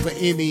out for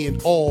any and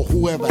all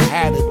whoever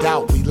had a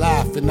doubt. We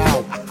laughing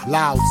out,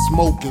 loud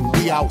smoking,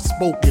 we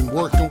outspoken,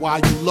 working while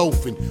you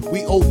loafing.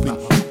 We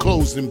open, you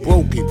closed and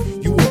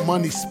broken. You a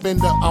money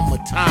spender, I'm a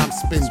time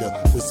spender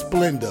with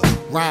splendor.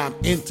 Rhyme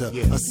enter,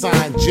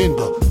 assign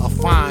gender, a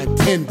fine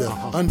tender.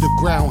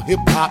 Underground hip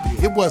hop,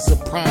 it was a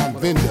prime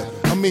vendor.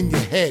 I'm in your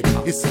head,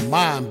 it's a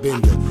mind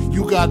bender.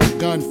 You got a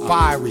gun,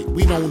 fire it,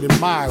 we don't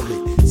admire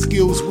it.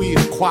 Skills we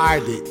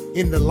acquired it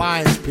in the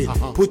lion's pit.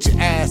 Put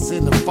your ass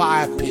in the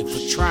fire pit for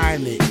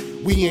trying it.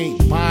 We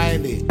ain't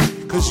buying it,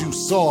 cause you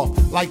soft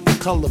like the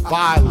color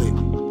violet.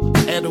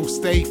 Edo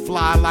stay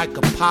fly like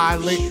a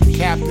pilot,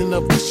 captain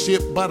of the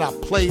ship, but I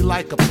play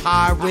like a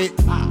pirate.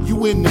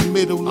 You in the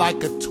middle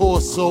like a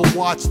torso,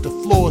 watch the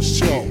floor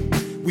show.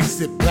 We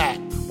sit back,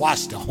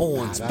 watch the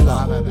horns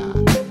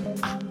blow.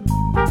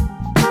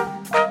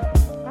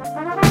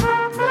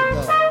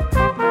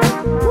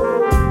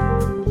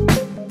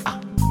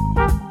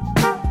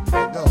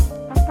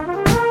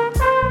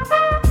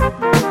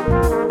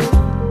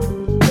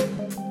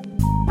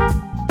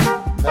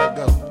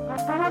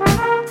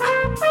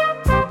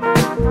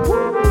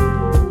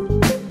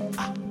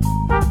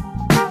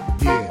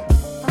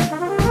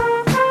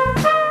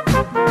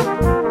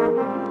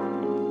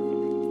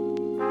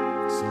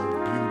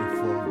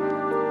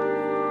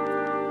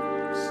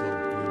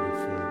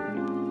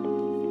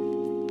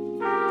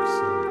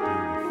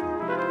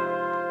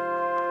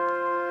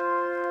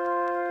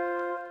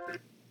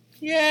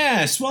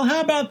 Yes, well, how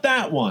about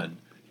that one?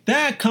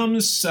 That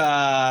comes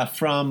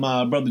from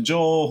Brother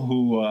Joel,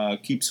 who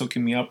keeps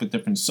hooking me up with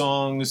different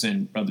songs,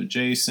 and Brother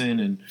Jason,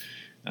 and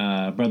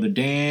Brother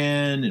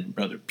Dan, and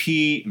Brother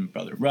Pete, and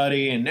Brother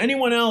Ruddy, and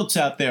anyone else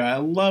out there. I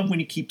love when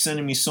you keep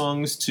sending me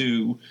songs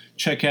to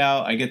check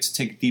out. I get to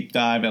take a deep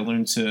dive. I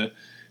learn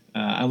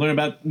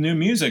about new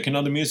music and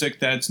other music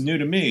that's new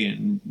to me,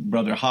 and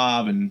Brother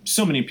Hav, and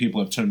so many people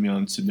have turned me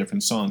on to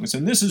different songs,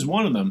 and this is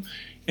one of them.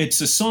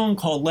 It's a song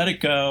called Let It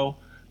Go,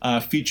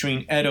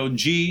 featuring Edo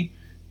G.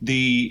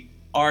 The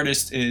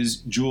artist is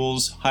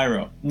Jules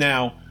Hiro.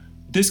 Now,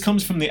 this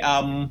comes from the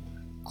album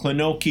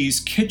Klonoki's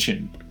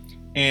Kitchen,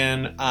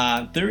 and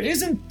there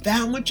isn't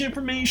that much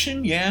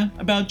information,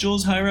 about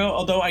Jules Hiro,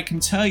 although I can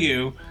tell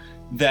you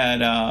that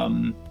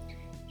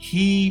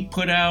he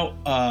put out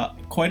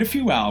quite a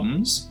few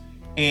albums,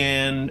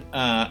 and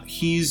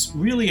he's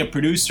really a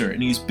producer,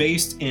 and he's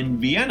based in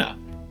Vienna.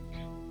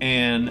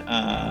 And,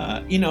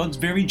 it's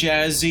very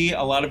jazzy.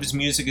 A lot of his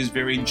music is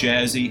very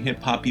jazzy,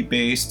 hip-hoppy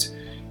based.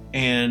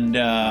 And,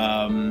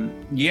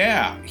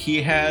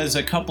 he has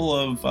a couple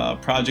of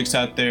projects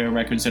out there,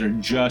 records that are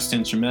just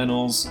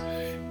instrumentals.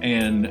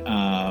 And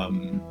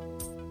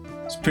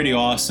it's pretty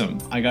awesome.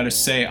 I gotta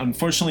say,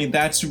 unfortunately,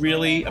 that's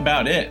really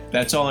about it.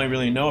 That's all I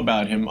really know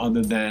about him,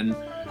 other than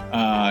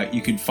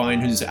you could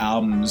find his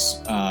albums.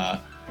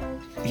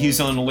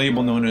 He's on a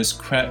label known as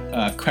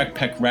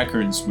Krekpek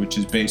Records, which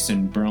is based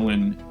in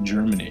Berlin,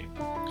 Germany.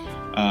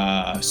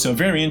 So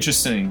very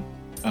interesting.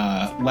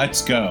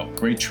 Let's Go.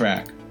 Great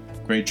track.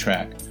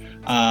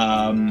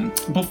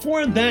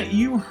 Before that,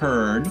 you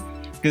heard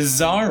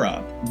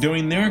Gazzara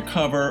doing their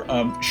cover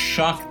of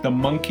Shock the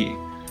Monkey,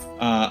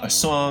 a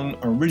song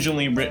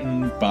originally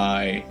written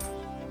by,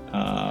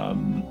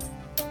 of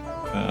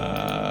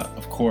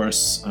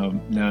course,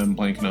 now I'm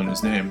blanking on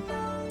his name.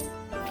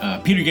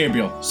 Peter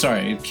Gabriel,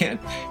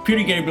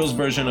 Peter Gabriel's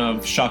version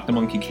of Shock the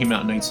Monkey came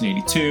out in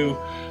 1982.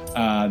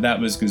 That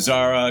was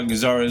Gazzara.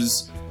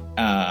 Gazzara's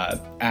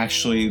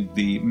actually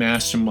the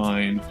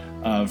mastermind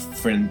of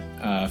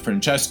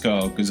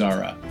Francesco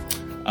Gazzara.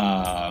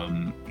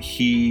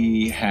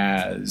 He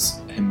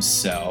has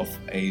himself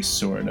a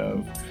sort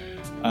of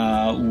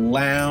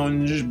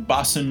lounge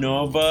bossa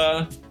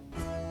nova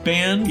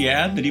band,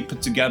 that he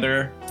put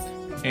together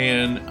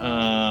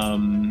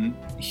and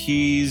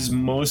he's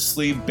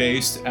mostly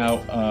based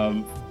out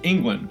of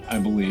England, I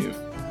believe.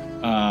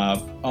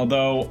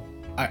 Although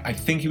I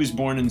think he was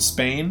born in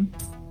Spain.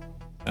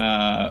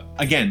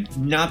 Again,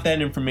 not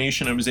that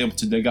information I was able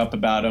to dig up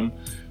about him,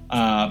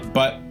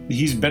 but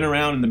he's been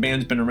around, and the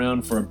band's been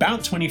around for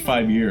about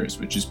 25 years,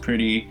 which is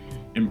pretty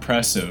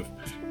impressive.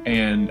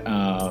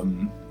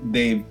 And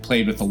they've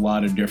played with a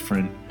lot of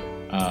different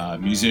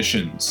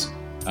musicians,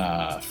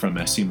 from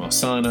Massimo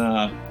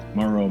Sana,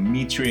 Mauro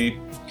Mitri.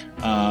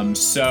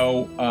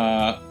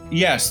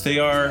 Yes, they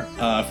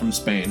are from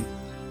Spain.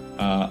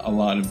 A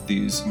lot of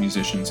these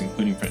musicians,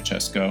 including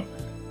Francesco.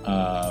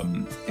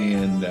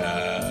 And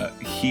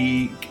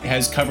he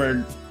has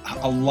covered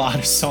a lot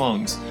of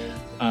songs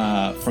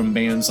from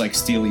bands like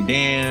Steely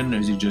Dan,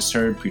 as you just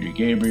heard, Peter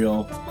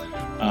Gabriel.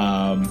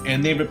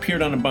 And they've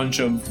appeared on a bunch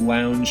of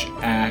lounge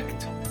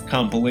act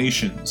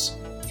compilations.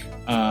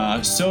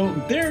 So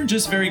they're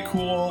just very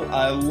cool.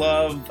 I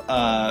love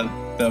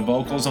the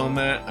vocals on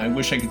that. I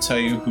wish I could tell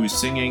you who's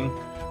singing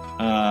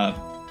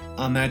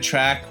on that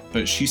track,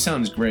 but she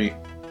sounds great.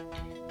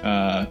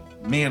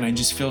 Man, I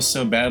just feel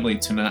so badly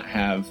to not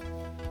have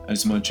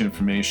as much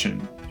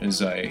information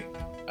as I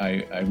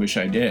wish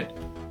I did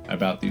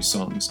about these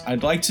songs.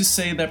 I'd like to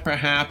say that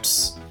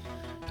perhaps,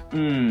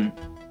 I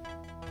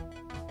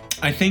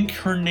think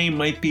her name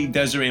might be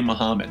Desiree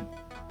Muhammad,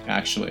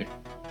 actually.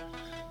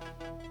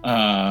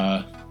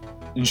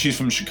 And she's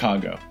from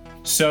Chicago.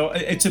 So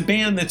it's a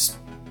band that's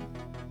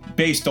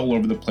based all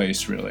over the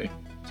place, really.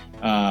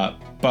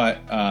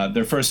 But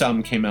their first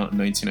album came out in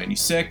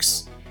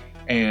 1996,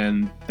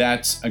 and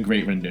that's a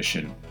great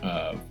rendition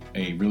of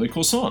a really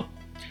cool song.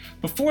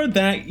 Before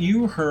that,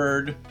 you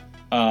heard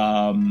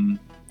from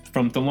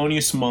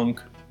Thelonious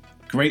Monk,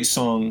 great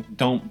song,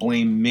 Don't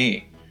Blame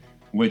Me,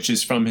 which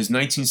is from his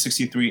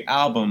 1963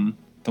 album,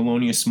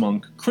 Thelonious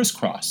Monk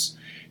Crisscross.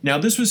 Now,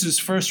 this was his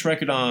first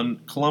record on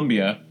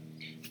Columbia,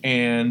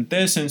 and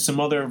this and some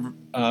other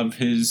of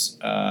his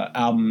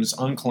albums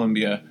on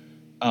Columbia,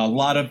 a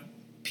lot of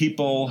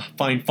people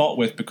find fault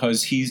with,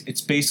 because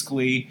it's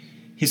basically,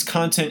 his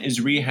content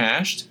is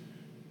rehashed.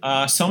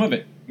 Some of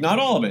it, not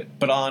all of it,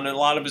 but on a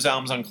lot of his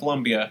albums on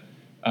Columbia,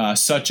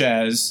 such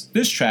as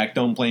this track,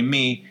 Don't Blame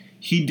Me,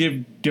 he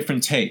did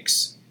different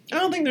takes. I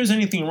don't think there's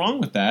anything wrong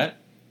with that,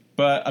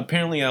 but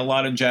apparently a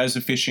lot of jazz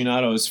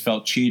aficionados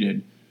felt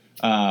cheated.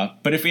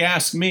 But if you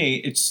ask me,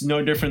 it's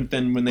no different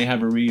than when they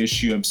have a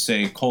reissue of,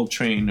 say,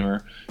 Coltrane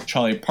or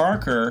Charlie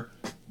Parker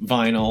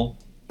vinyl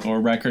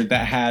or record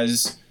that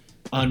has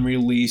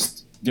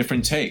unreleased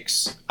different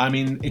takes. I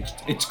mean,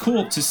 it's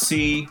cool to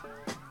see,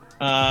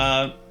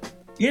 how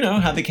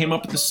they came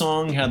up with the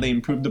song, how they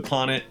improved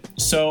upon it.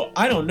 So,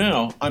 I don't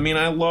know. I mean,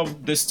 I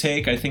love this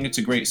take. I think it's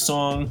a great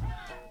song.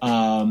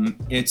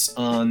 It's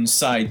on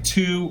side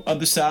 2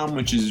 of this album,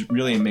 which is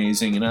really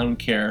amazing, and I don't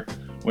care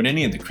what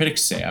any of the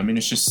critics say. I mean,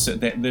 it's just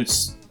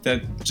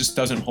that just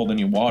doesn't hold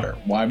any water.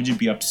 Why would you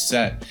be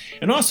upset?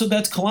 And also,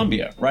 that's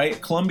Columbia,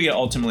 right? Columbia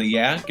ultimately,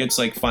 gets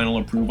like final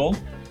approval.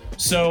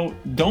 So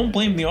don't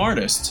blame the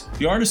artist.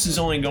 The artist is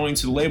only going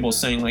to the label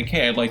saying like,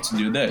 hey, I'd like to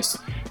do this.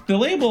 The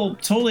label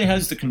totally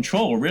has the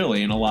control,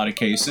 really, in a lot of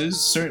cases.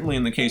 Certainly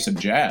in the case of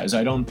jazz.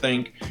 I don't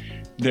think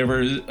there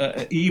were,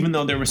 even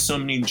though there were so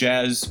many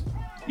jazz,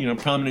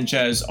 prominent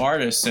jazz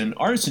artists and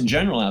artists in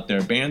general out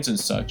there, bands and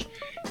such,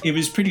 it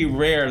was pretty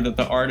rare that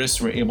the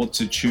artists were able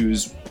to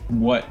choose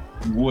what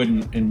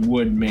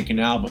would make an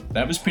album.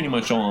 That was pretty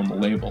much all on the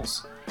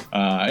labels.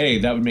 Hey,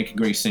 that would make a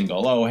great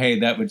single. Oh, hey,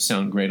 that would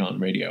sound great on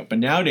radio. But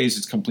nowadays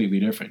it's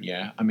completely different,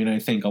 yeah? I mean, I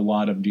think a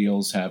lot of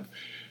deals have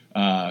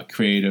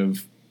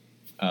creative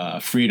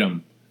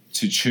freedom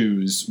to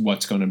choose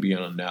what's going to be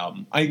on an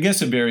album. I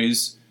guess it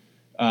varies,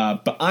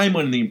 but I'm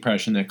under the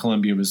impression that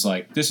Columbia was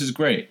like, this is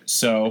great.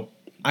 So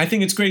I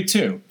think it's great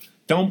too.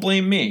 Don't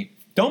blame me.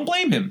 Don't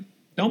blame him.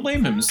 Don't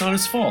blame him. It's not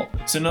his fault.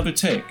 It's another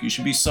take. You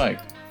should be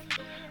psyched.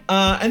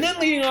 And then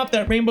leading off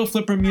that Rainbow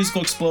Flipper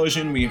musical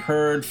explosion, we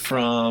heard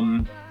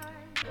from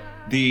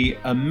the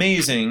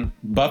amazing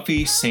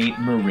Buffy St.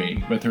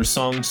 Marie with her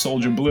song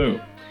Soldier Blue.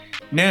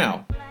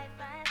 Now,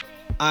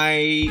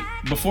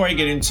 before I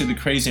get into the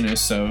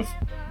craziness of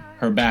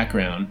her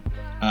background,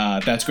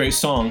 that's a great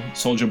song,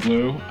 Soldier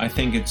Blue. I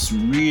think it's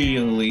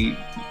really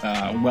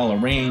well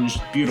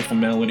arranged, beautiful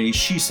melody.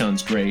 She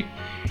sounds great.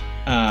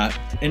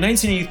 In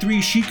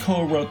 1983, she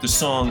co-wrote the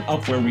song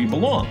Up Where We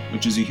Belong,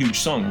 which is a huge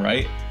song,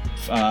 right?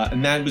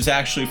 And that was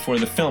actually for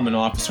the film An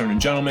Officer and a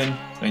Gentleman,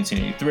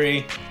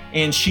 1983,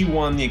 and she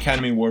won the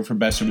Academy Award for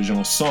Best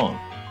Original Song.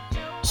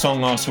 The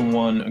song also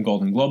won a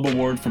Golden Globe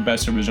Award for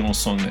Best Original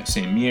Song that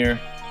same year.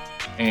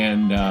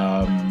 And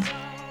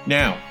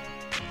now,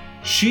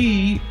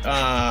 she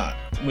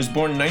was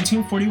born in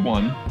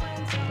 1941,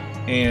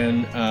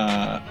 and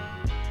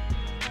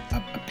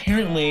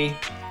apparently,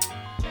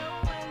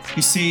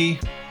 you see,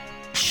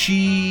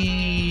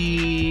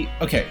 she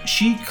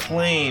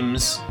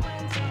claims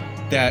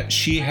that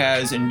she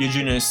has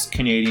Indigenous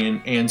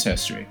Canadian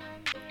ancestry,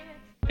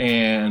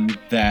 and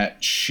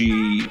that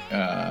she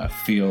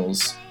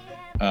feels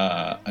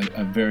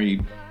a very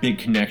big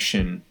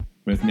connection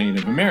with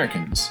Native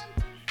Americans.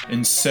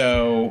 And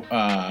so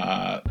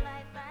a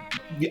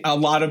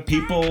lot of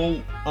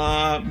people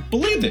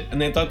believed it,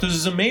 and they thought this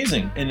was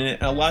amazing. And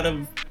a lot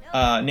of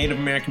Native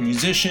American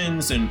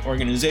musicians and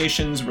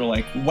organizations were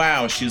like,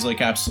 wow, she's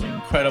like absolutely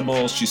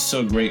incredible. She's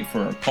so great for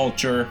our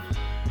culture.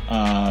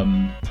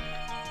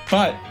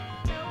 But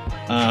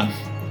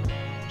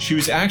she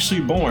was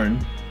actually born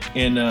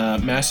in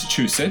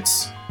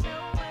Massachusetts,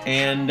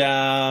 and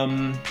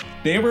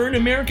they were an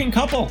American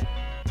couple.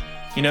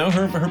 You know,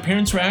 her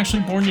parents were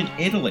actually born in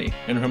Italy,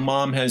 and her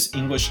mom has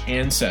English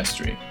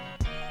ancestry.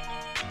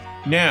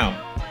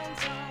 Now,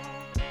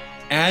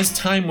 as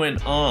time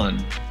went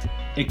on,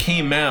 it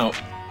came out.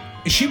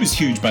 She was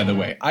huge, by the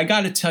way. I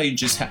got to tell you,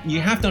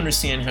 you have to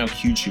understand how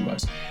huge she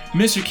was.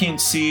 Mr. Can't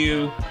See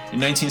You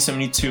in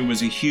 1972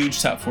 was a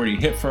huge top 40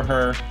 hit for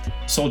her.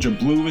 Soldier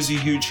Blue was a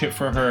huge hit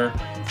for her.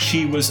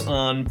 She was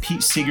on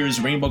Pete Seeger's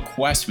Rainbow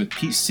Quest with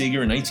Pete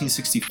Seeger in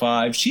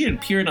 1965. She had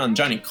appeared on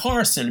Johnny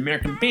Carson,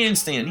 American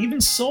Bandstand, even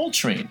Soul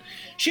Train.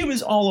 She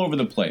was all over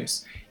the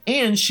place.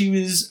 And she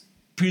was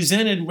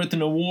presented with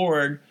an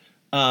award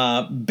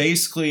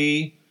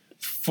basically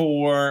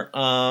for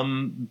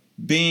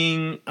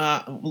being,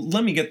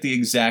 let me get the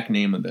exact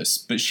name of this,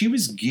 but she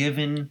was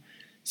given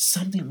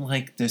something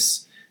like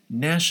this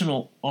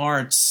National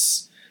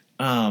Arts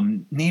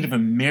Native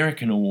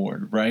American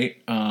Award,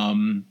 right?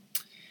 And,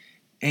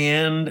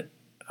 oh,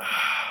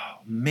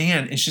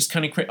 man, it's just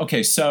kind of crazy.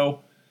 Okay, so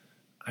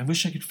I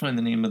wish I could find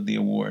the name of the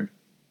award.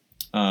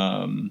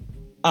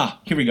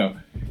 Here we go.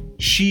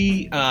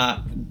 She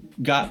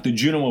got the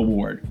Juno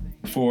Award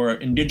for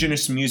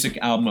Indigenous Music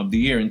Album of the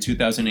Year in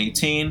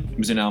 2018. It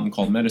was an album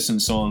called Medicine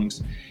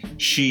Songs.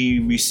 She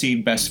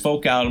received Best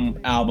Folk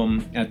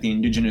Album at the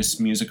Indigenous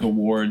Music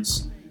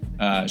Awards.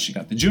 She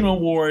got the Juno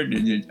Award,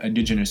 the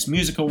Indigenous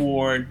Music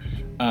Award.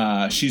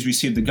 She's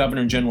received the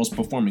Governor General's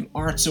Performing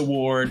Arts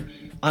Award,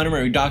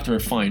 Honorary Doctor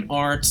of Fine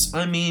Arts.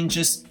 I mean,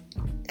 just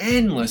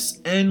endless.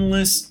 There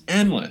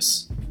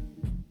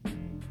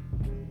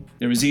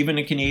was even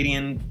a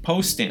Canadian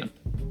postage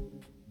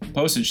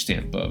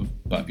stamp of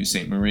Buffy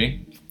Sainte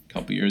Marie a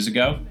couple years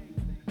ago.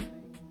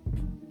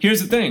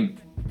 Here's the thing.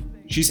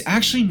 She's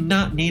actually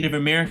not Native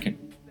American.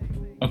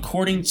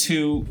 According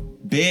to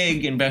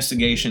big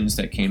investigations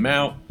that came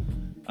out,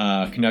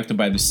 conducted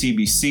by the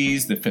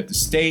CBCs, the Fifth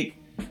Estate,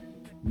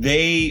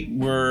 they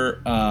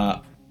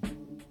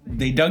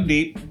dug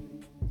deep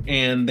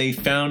and they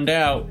found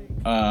out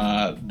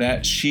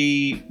that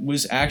she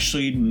was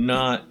actually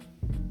not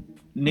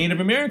Native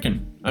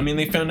American. I mean,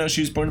 they found out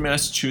she was born in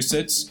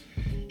Massachusetts.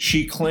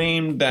 She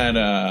claimed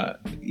that,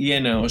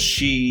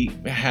 she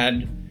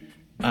had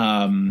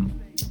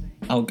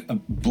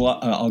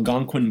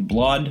Algonquin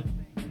blood,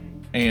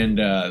 and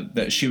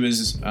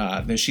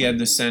that she had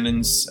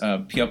descendants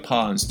of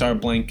Piapa and Star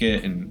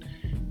Blanket, and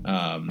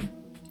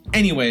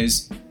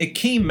anyways, it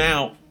came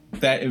out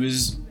that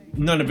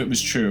none of it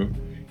was true,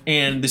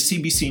 and the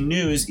CBC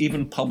News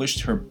even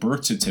published her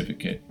birth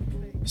certificate,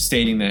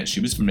 stating that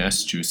she was from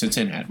Massachusetts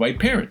and had white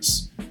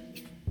parents,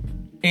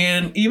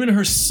 and even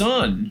her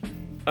son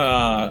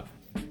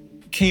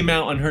came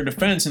out on her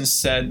defense and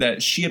said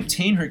that she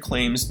obtained her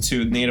claims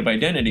to Native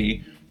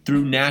identity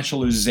through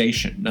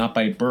naturalization, not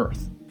by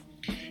birth.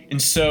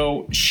 And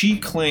so she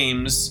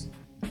claims,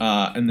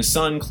 and the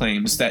son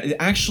claims, that it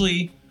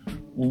actually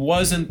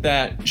wasn't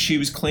that she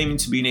was claiming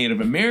to be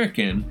Native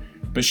American,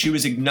 but she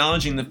was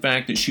acknowledging the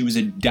fact that she was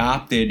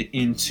adopted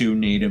into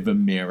Native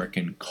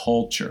American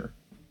culture.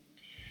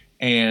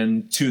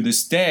 And to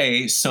this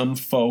day, some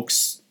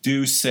folks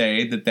do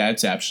say that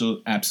that's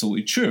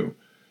absolutely true.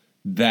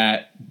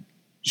 That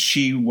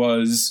she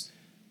was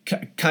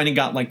kind of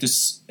got like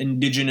this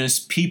indigenous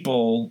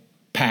people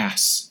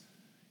pass,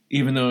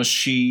 even though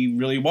she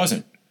really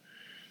wasn't.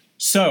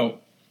 So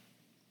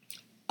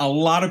a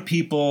lot of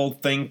people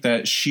think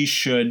that she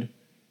should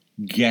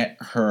get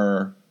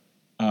her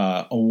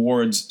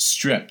awards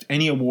stripped,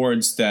 any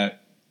awards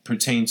that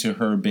pertain to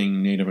her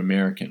being Native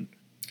American.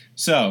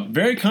 So,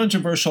 very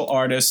controversial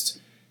artist,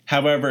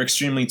 however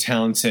extremely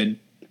talented.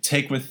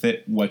 Take with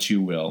it what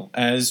you will.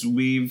 As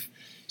we've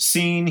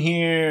seen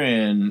here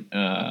and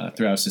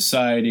throughout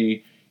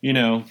society,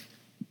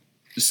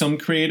 some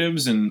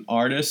creatives and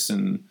artists,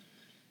 and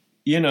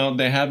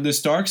they have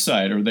this dark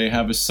side, or they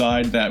have a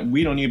side that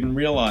we don't even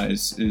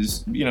realize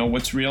is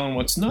what's real and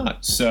what's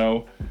not.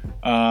 So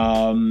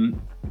I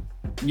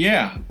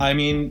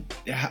mean,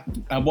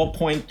 at what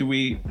point do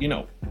we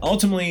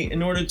ultimately,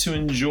 in order to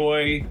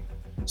enjoy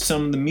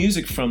some of the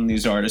music from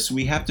these artists,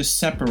 we have to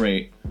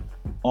separate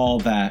all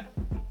that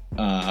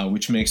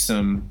which makes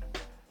them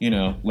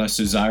less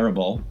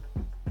desirable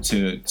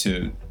to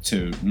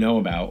know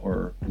about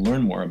or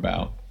learn more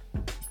about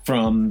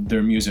from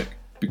their music,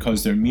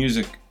 because their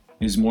music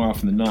is more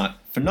often than not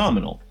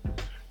phenomenal.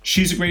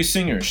 She's a great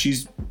singer.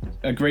 She's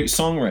a great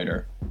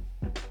songwriter.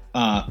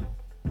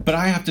 But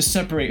I have to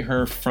separate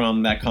her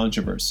from that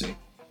controversy.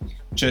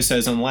 Just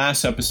as on the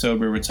last episode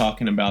we were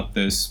talking about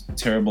this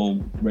terrible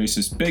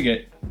racist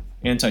bigot,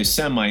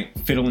 anti-Semite,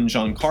 Fiddlin'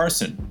 John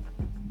Carson,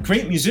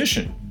 great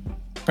musician,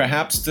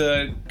 perhaps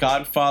the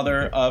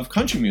godfather of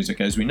country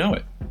music as we know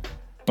it.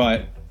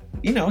 But,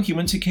 you know, he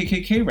went to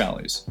KKK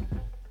rallies.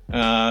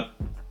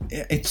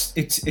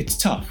 It's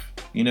tough,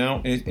 you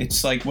know?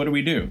 It's like, what do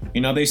we do?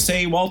 You know, they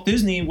say Walt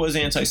Disney was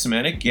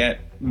anti-Semitic, yet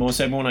most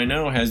everyone I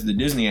know has the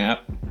Disney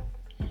app,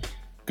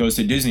 goes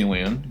to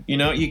Disneyland. You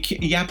know,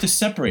 you have to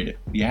separate it.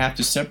 You have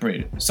to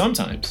separate it.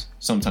 Sometimes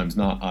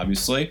not,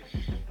 obviously.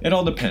 It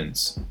all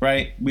depends,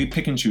 right? We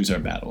pick and choose our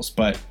battles.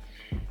 But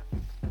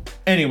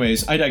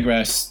anyways, I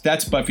digress.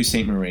 That's Buffy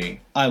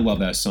Sainte-Marie. I love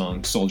that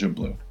song, Soldier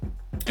Blue.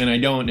 And I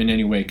don't in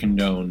any way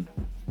condone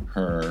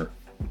her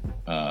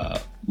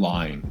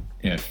lying,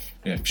 if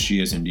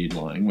she is indeed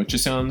lying, which it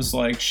sounds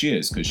like she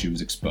is because she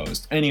was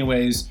exposed.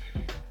 Anyways,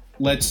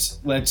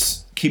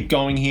 let's keep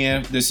going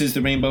here. This is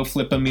the Rainbow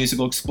Flipper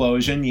Musical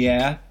Explosion.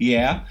 Yeah.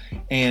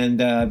 And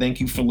thank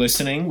you for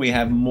listening. We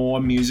have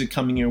more music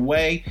coming your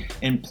way.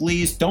 And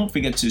please don't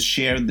forget to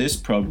share this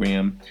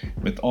program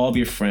with all of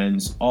your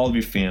friends, all of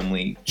your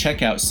family.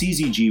 Check out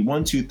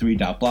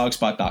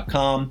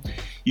czg123.blogspot.com.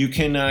 You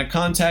can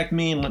contact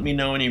me and let me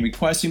know any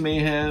requests you may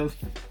have.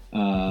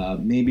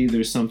 Maybe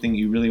there's something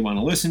you really want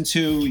to listen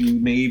to. You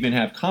may even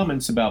have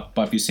comments about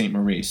Buffy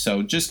Sainte-Marie.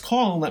 So just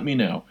call and let me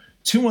know.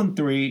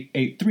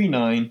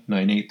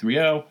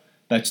 213-839-9830.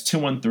 That's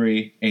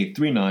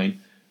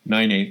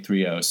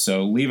 213-839-9830.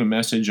 So leave a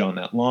message on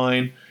that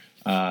line.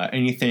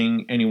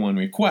 Anything anyone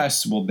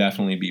requests will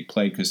definitely be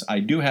played because I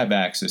do have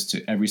access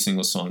to every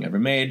single song ever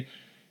made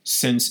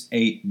since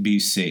 8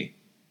 BC.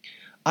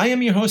 I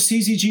am your host,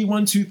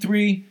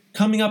 CZG123.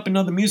 Coming up,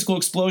 another musical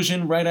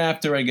explosion right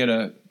after I get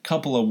a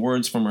couple of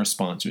words from our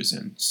sponsors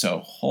in. So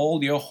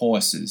hold your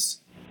horses.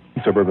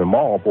 Suburban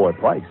Mall for a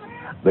price.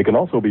 They can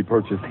also be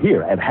purchased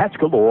here at Hatch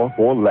Galore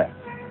for less.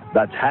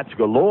 That's Hatch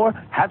Galore,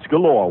 Hatch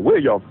Galore. We're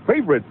your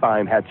favorite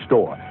fine hatch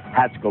store.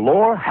 Hatch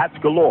Galore, Hatch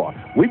Galore.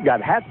 We've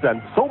got hats and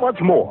so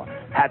much more.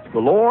 Hatch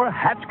Galore,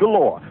 Hatch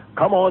Galore.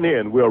 Come on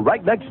in. We're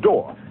right next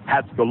door.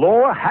 Hatch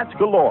Galore, Hatch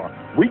Galore.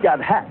 We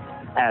got hats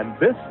and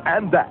this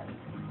and that.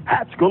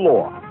 Hatch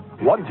Galore.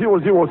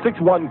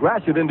 10061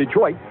 Gratiot in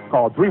Detroit.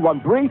 Call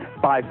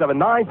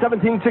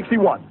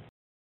 313-579-1761.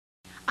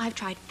 I've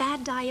tried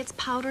fad diets,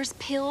 powders,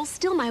 pills.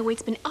 Still, my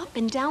weight's been up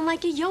and down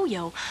like a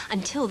yo-yo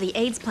until the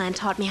AIDS plan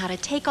taught me how to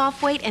take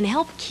off weight and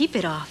help keep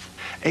it off.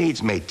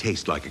 AIDS may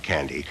taste like a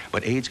candy,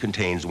 but AIDS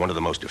contains one of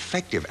the most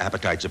effective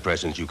appetite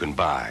suppressants you can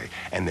buy.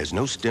 And there's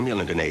no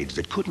stimulant in AIDS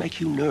that could make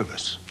you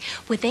nervous.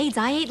 With AIDS,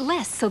 I ate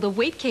less, so the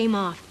weight came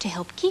off. To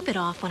help keep it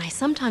off when I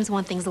sometimes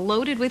want things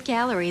loaded with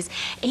calories,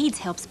 AIDS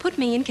helps put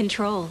me in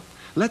control.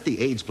 Let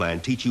the AIDS plan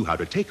teach you how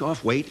to take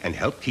off weight and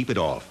help keep it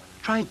off.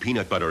 Try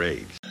peanut butter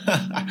AIDS.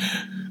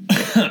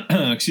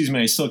 Excuse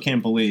me, I still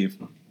can't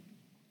believe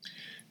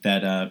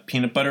that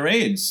peanut butter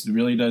AIDS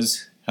really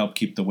does help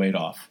keep the weight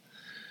off.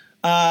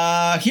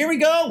 Here we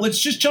go. Let's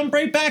just jump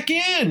right back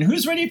in.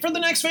 Who's ready for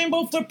the next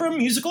Rainbow Flipper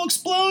musical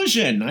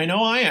explosion? I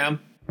know I am.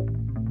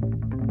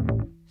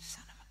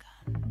 Son of a gun.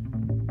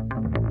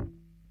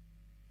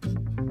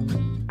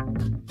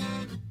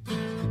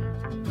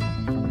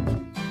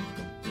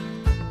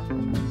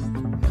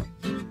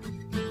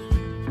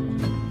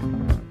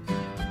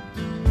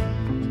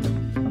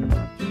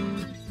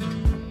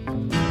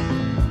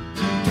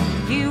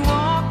 You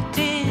walked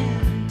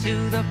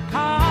into the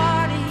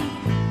party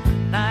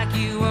like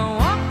you were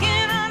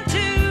walking onto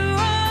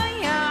a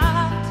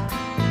yacht.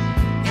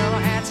 Your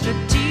hat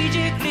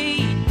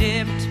strategically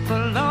dipped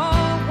politely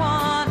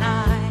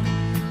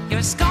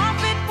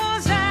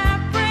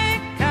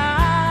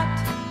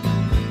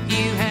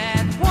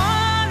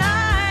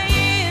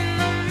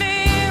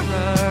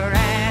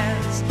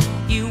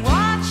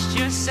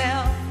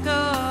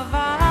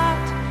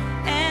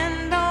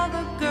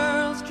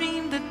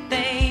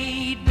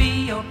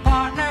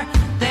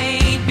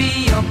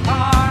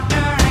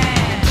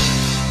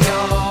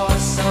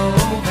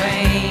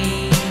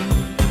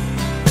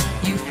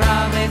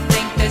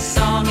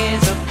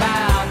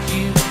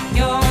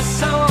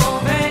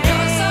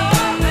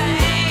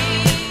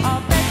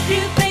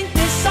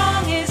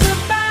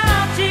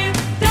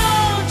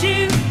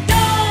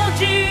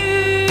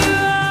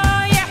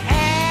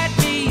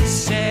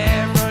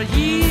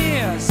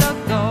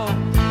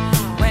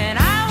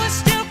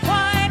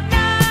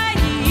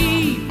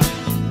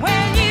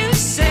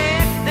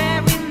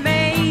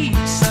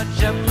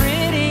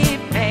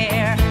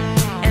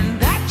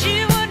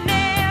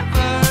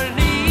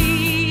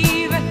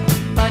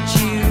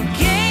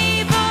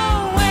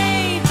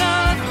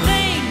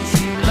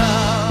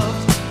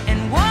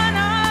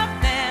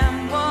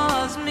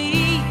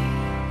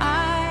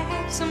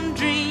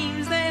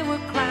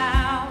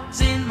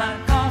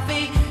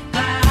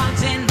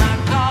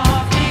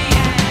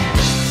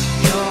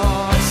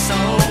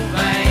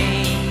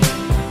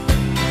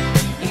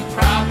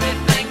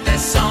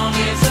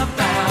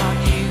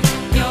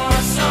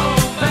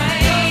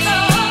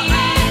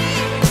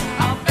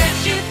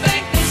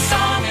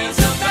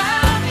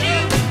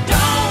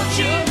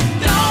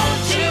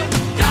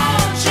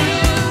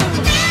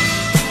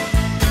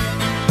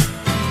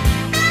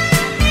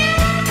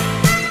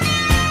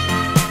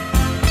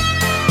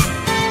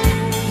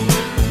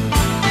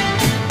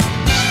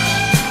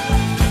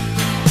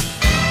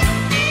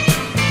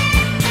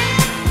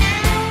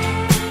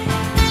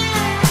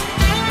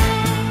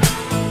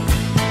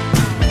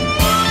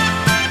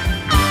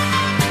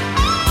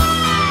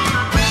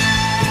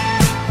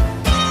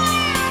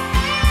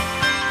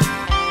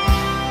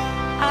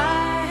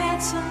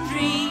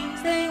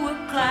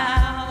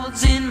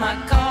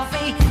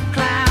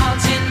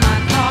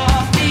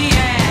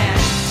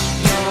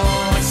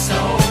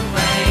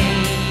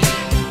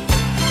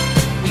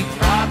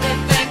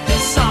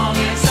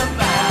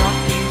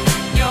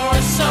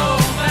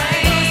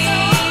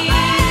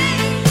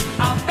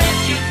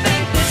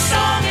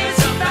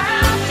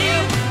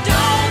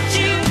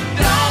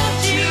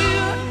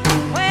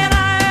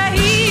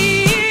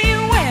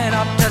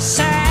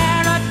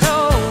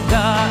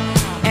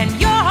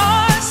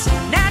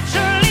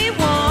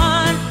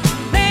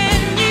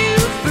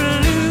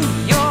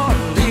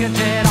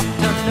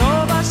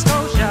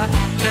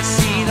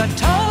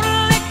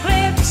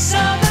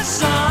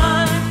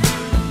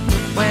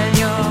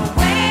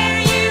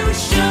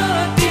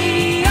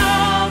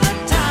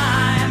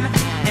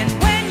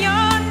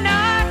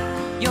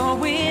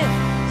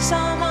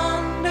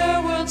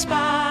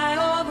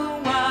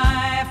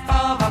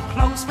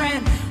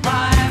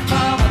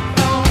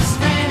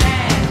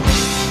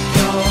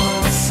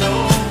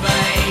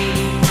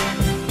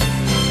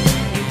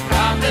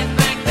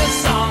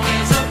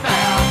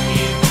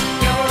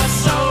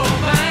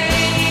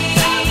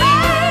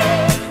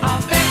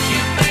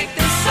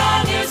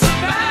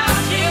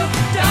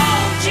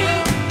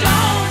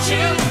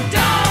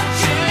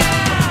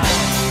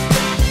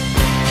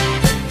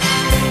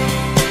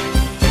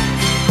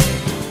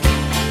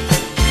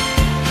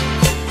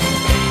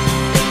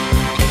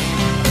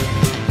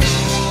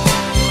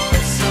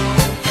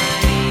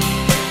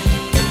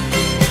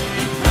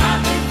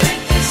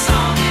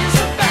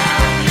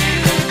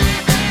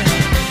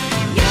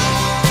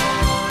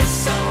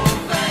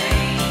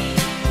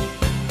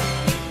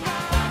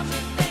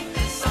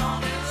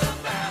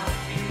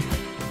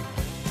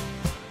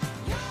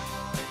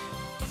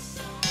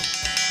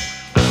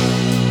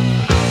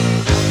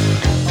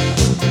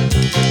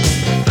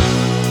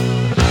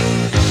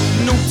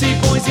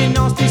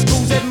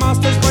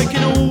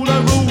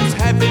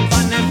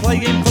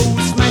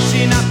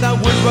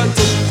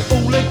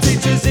the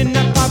teachers in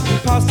the pub,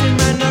 passing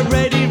round a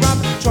ready rub,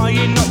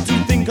 trying not to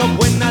think of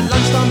when that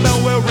lunchtime bell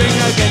will ring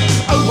again.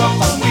 Oh, what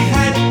fun we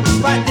had,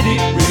 but did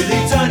it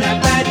really turn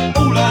out bad?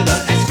 All I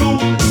learnt at school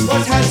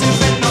was how to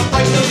bend, not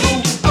break the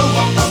rule. Oh,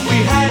 what fun we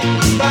had,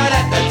 but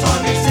at that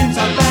time it seemed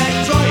so bad,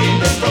 trying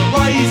different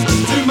ways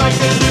to make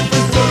a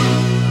difference to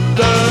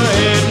the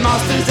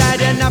headmasters had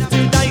enough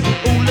today.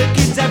 All the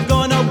kids have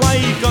gone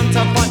away, gone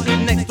to fight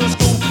with next door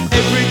school.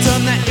 Every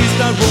term that is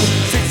the rule.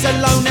 Sits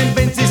alone and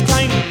bends his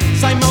cane.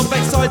 Same old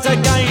backsides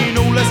again.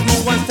 All the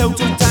small ones tell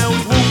two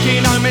tales,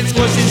 walking home and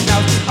squashing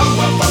snails. Oh,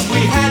 what fun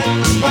we had,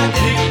 but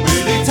did it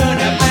really turn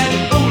out bad?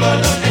 All I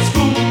learnt at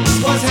school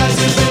was how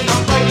to bend,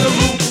 not break the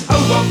rule.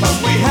 Oh, what fun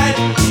we had,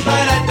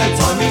 but at that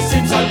time it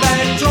seemed so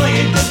bad,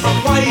 trying different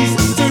ways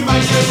to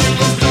make a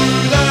difference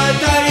through the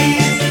days.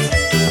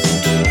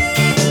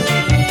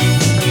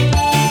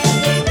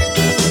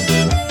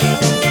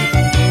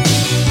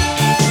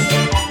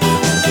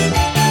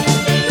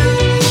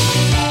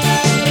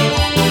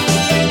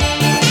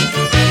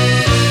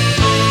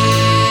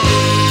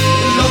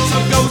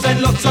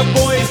 Lots of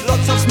boys,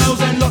 lots of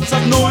smells and lots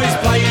of noise,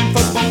 playing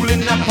football in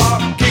the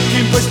park,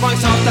 kicking push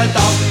bikes after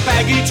dark,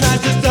 baggy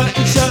trousers,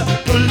 dirty shirt,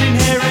 pulling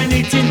hair and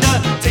eating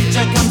dirt.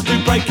 Teacher comes to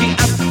break it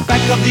up,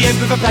 back of the head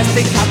with a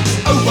plastic cup.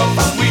 Oh, what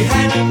fun we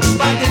had,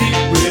 but did it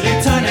really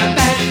turn out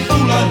bad?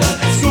 All I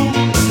learnt at school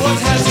was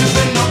how to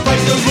bend, not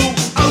break the rule.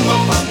 Oh,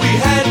 what fun we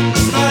had,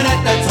 but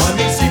at that time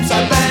it seemed so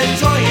bad,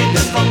 trying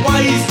different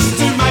ways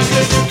to make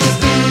a difference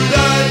through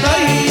the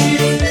days.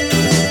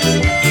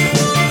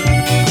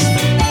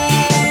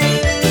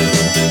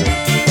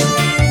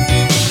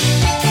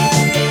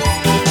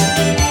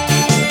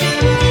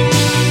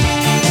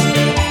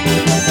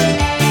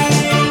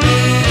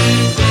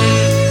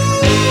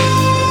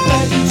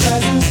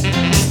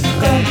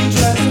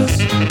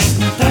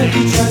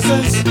 Baggy trousers,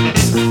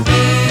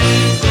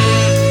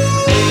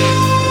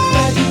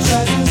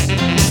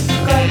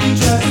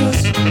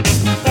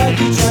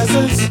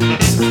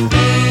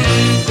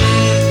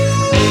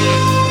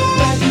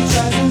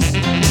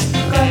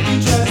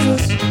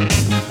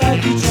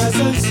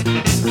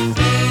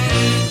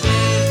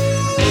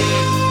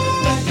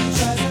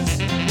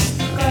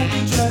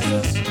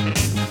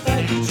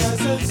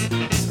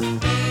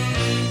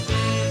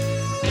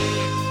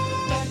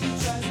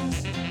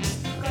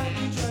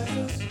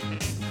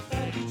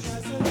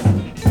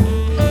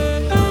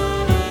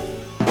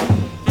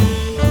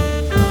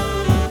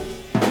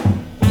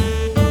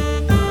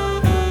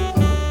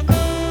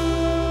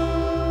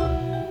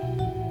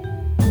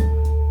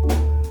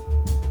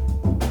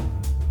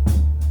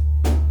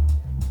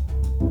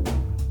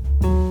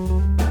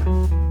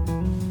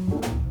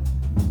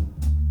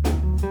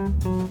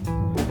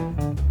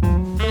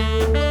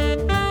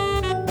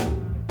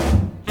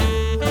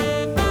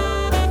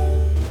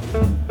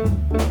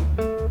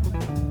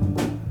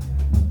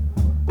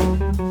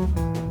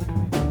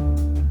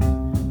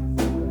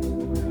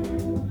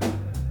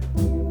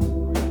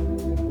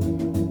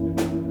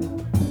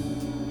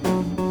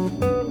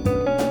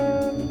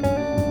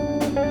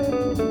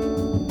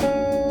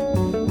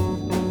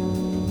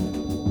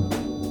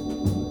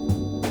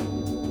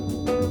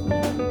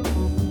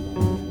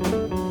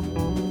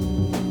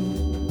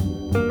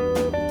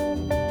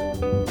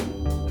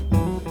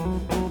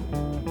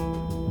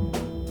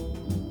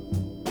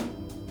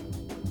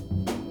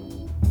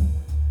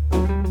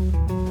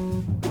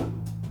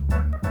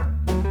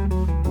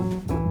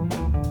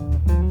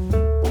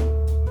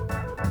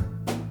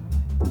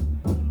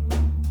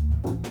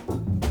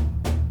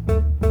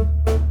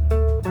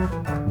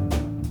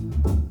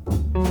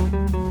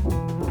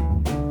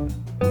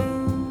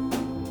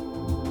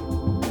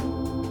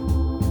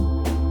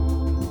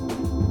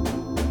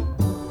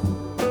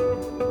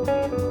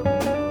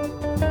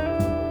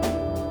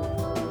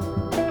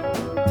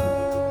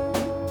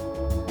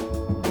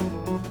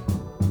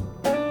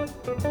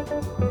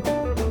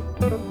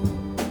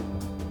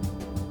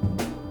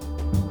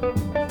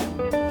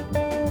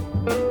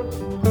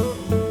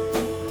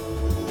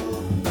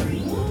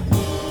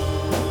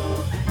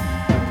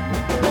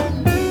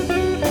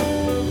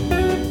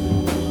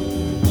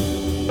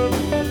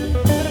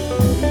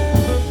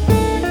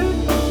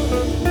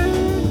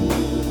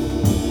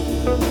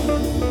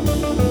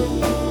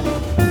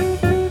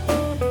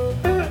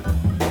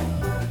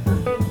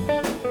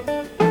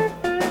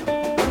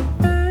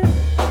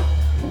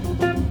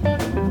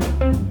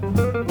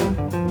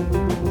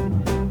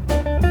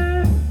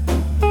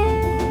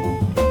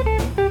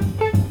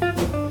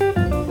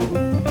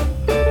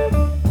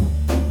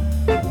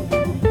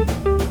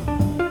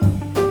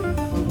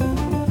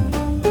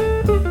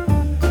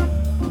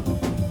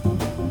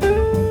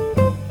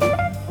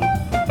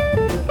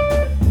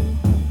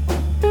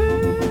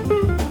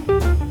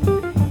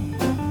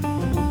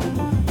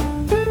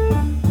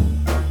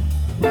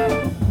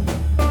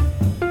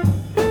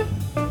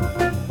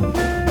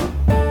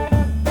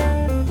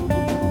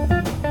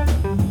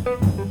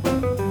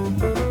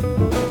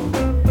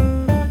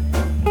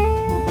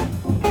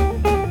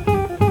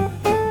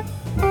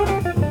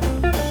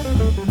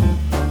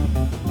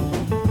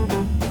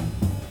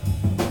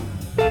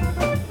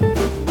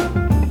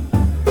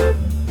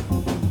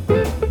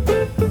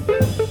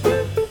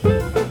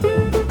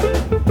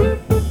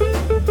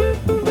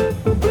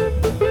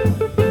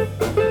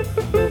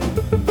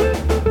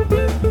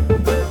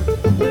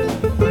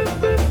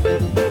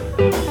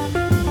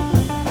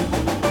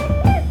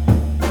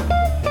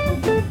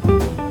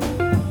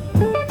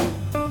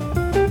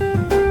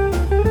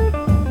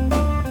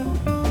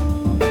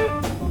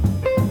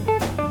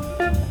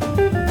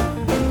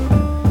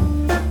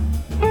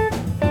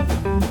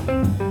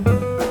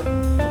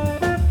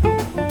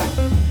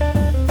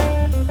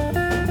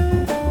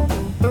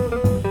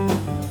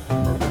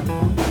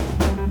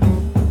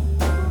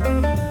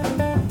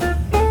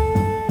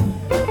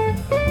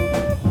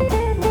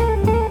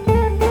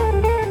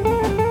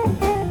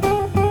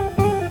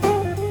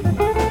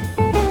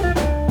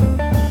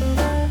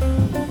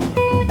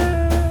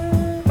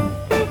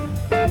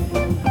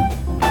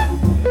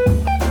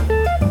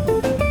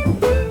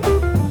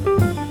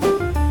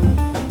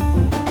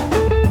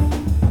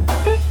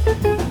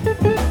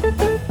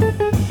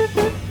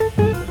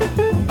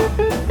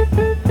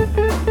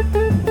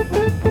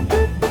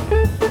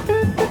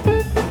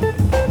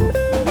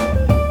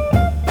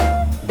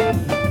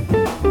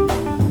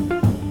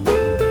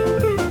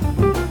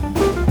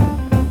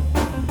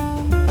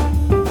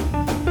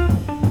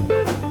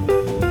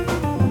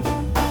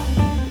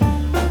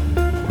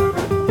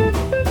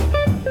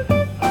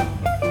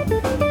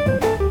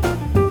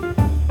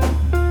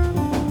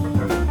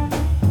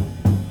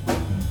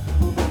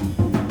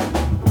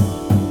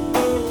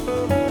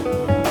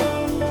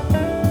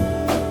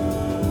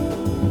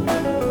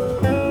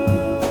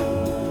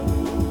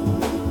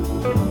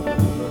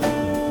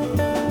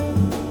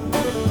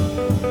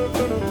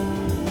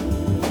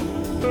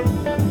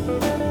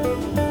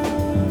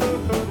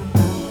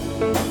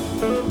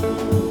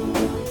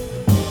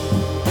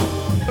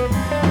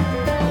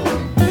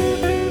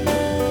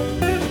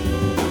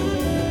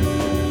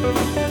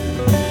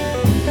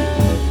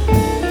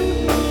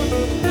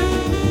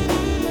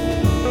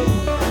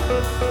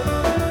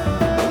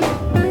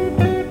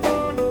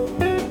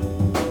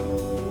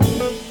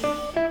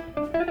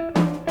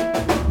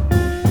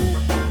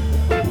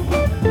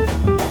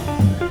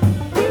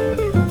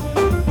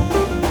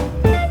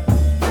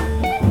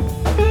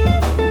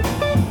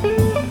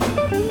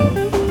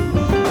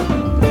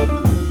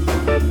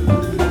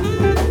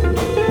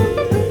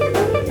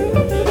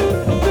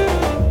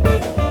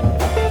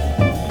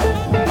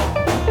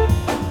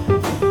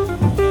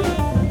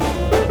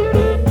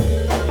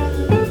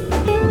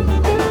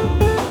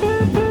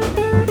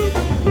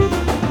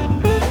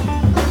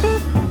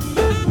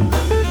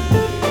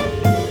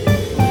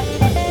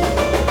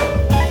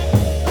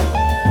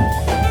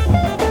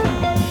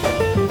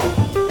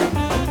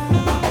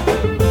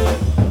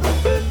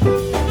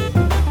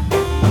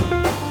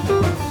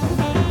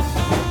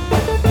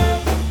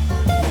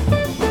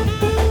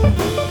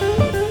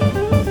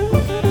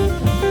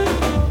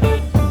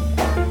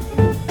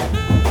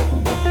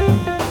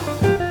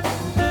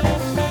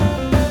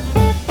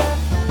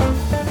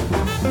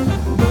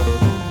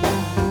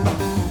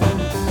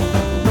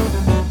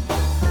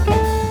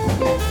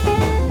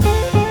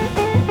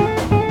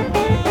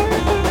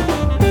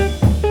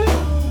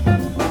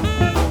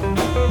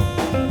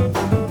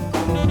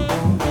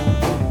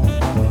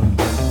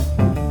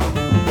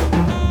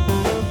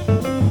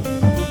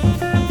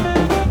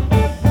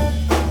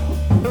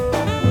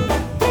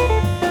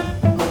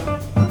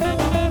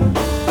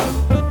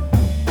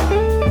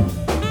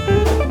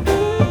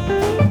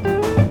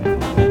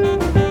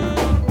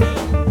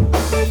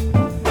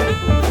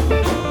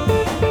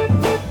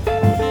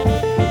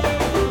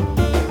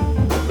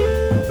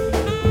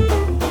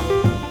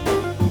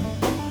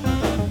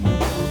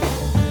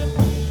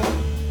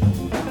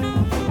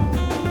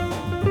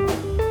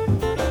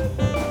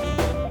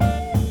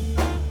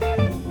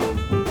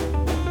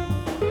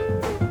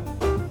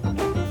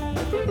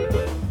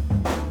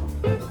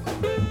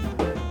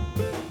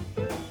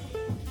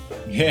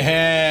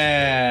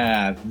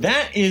 Yeah,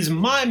 that is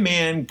my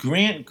man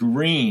Grant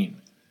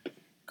Green.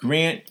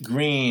 Grant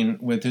Green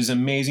with his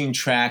amazing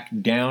track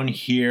Down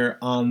Here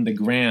on the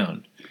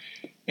Ground.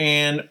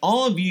 And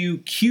all of you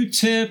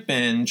Q-Tip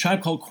and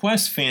Tribe Called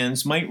Quest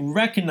fans might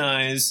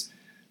recognize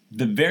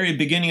the very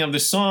beginning of the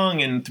song,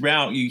 and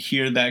throughout you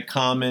hear that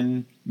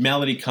common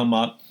melody come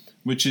up,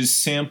 which is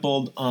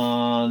sampled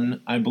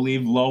on, I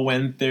believe, Low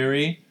End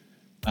Theory.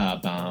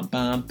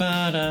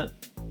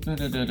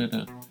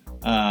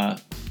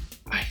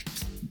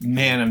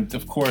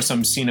 Of course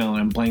I'm senile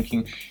and I'm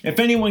blanking. If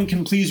anyone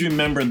can please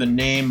remember the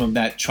name of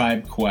that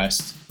Tribe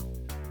Quest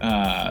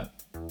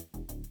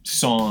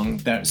song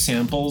that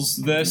samples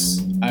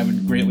this, I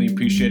would greatly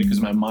appreciate it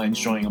because my mind's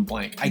drawing a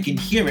blank. I can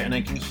hear it, and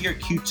I can hear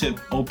Q-Tip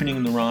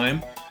opening the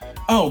rhyme.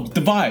 Oh,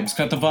 the Vibes.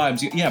 Got the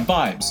Vibes. Yeah,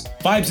 Vibes.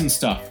 Vibes and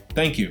Stuff.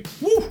 Thank you.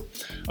 Woo!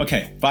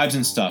 Okay, Vibes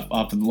and Stuff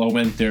off of the Low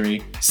End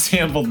Theory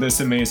sampled this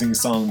amazing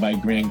song by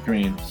Grant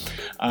Green.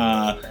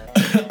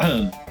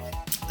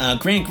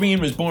 Grant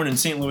Green was born in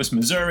St. Louis,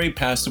 Missouri,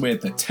 passed away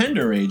at the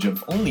tender age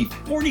of only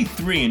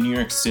 43 in New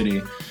York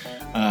City.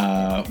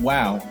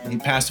 Wow, he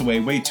passed away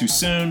way too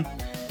soon.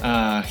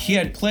 He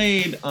had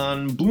played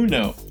on Blue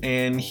Note,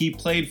 and he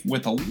played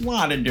with a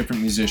lot of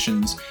different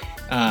musicians.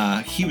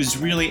 He was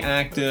really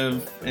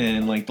active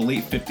in like the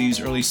late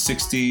 50s, early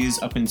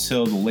 60s, up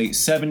until the late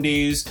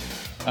 70s.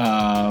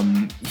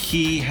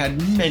 He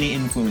had many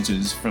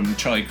influences from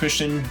Charlie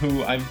Christian,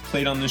 who I've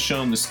played on this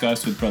show and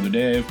discussed with Brother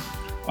Dave,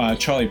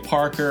 Charlie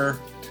Parker,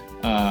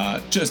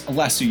 just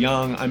Lester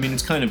Young. I mean,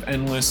 it's kind of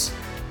endless.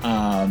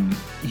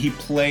 He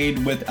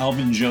played with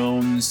Elvin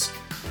Jones,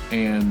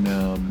 and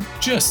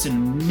just an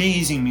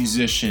amazing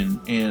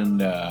musician,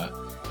 and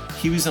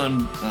he was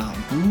on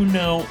Blue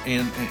Note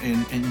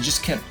and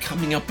just kept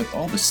coming up with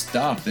all the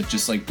stuff that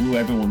just like blew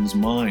everyone's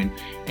mind.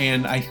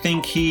 And I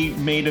think he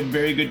made a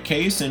very good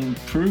case and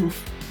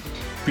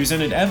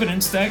presented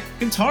evidence that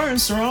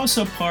guitarists are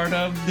also part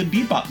of the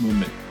bebop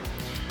movement.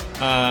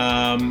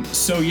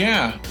 So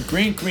yeah,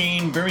 Grant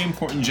Green, very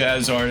important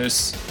jazz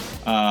artist.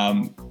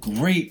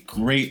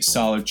 Great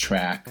solid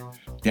track,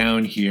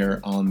 Down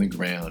Here on the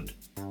Ground.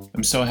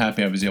 I'm so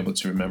happy I was able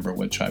to remember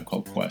what Tribe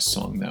Called Quest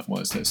song that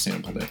was that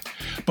sampled it.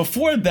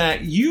 Before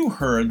that, you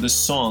heard the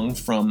song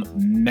from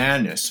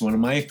Madness, one of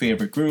my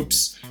favorite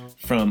groups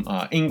from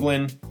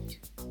England,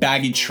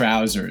 Baggy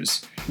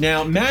Trousers.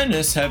 Now,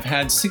 Madness have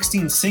had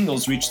 16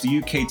 singles reach the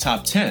UK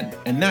top 10,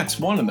 and that's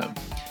one of them.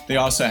 They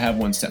also have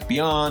One Step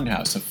Beyond,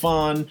 House of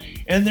Fun,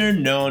 and they're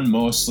known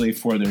mostly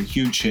for their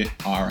huge hit,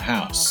 Our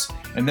House.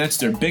 And that's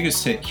their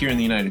biggest hit here in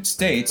the United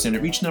States, and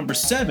it reached number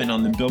 7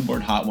 on the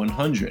Billboard Hot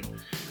 100.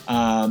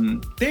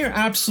 They are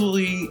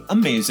absolutely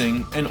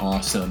amazing and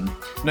awesome.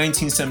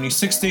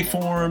 1976 they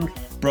formed,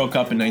 broke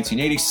up in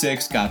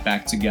 1986, got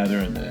back together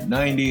in the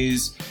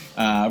 90s.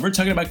 We're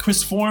talking about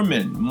Chris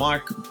Foreman,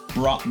 Mark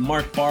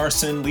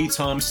Barson, Lee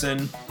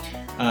Thompson,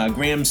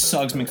 Graham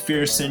Suggs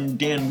McPherson,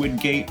 Dan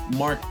Woodgate,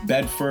 Mark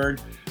Bedford.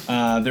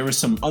 There were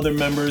some other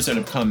members that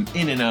have come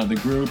in and out of the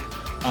group.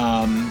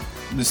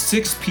 The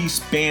 6-piece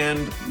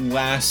band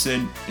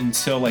lasted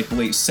until like the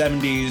late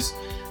 70s,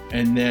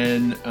 and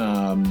then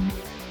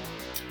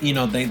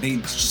they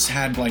just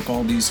had like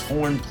all these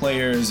horn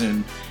players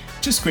and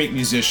just great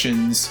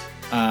musicians.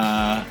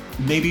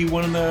 Maybe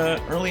one of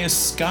the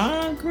earliest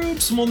ska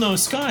groups. Well, no,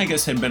 ska I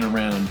guess had been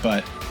around,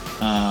 but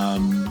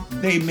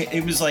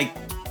it was like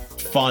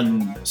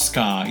fun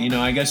ska.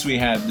 I guess we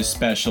had the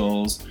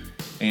Specials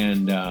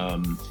and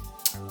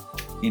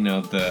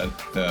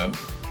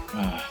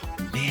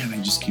man, I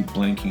just keep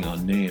blanking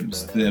on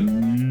names.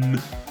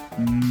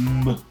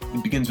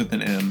 It begins with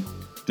an M.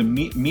 The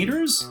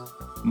Meters?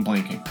 I'm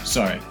blanking.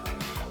 Sorry.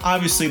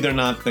 Obviously, they're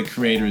not the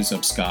creators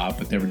of ska,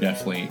 but they were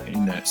definitely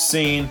in that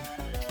scene.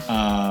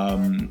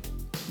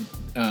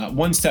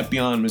 One Step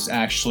Beyond was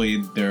actually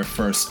their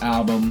first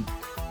album.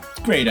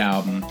 Great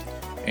album.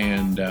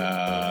 And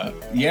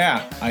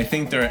I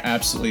think they're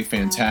absolutely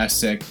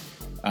fantastic.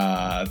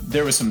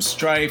 There was some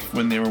strife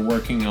when they were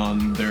working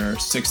on their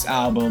 6th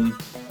album.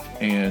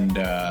 And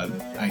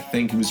I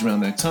think it was around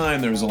that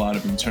time there was a lot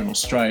of internal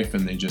strife,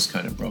 and they just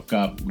kind of broke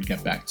up. Would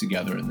get back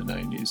together in the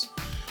 90s.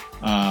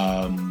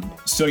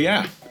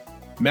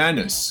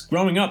 Madness.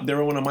 Growing up, they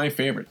were one of my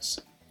favorites.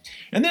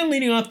 And then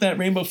leading off that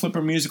Rainbow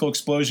Flipper musical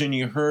explosion,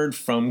 you heard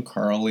from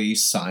Carly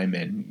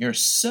Simon. You're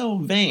So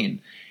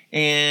Vain.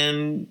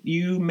 And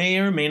you may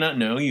or may not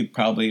know, you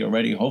probably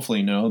already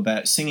hopefully know,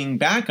 that singing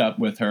backup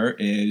with her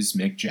is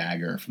Mick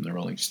Jagger from the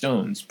Rolling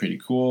Stones. Pretty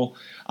cool.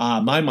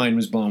 My mind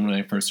was blown when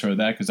I first heard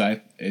that because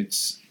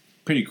it's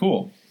pretty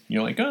cool.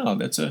 You're like, oh,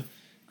 that's a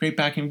great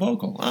backing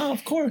vocal. Oh,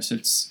 of course,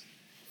 it's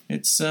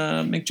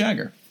Mick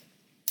Jagger.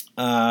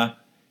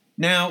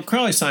 Now,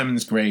 Carly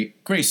Simon's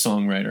great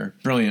songwriter,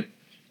 brilliant.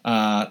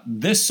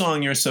 This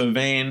song, You're So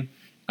Vain,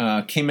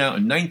 came out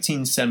in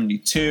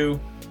 1972.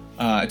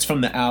 It's from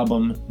the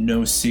album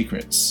No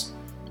Secrets.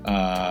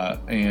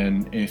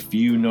 And if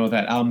you know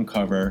that album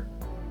cover,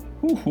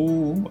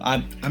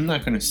 I'm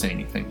not going to say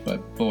anything,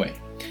 but boy,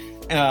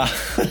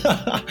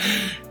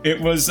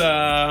 It was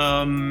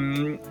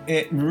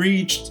it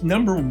reached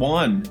number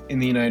 1 in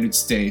the United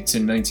States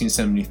in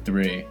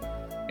 1973,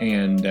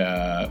 and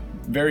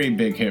very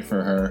big hit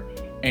for her,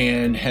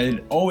 and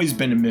had always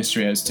been a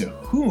mystery as to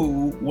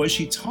who was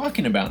she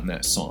talking about in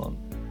that song.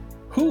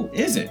 Who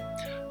is it?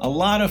 A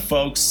lot of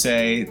folks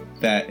say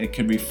that it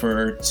could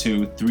refer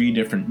to 3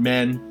 different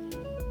men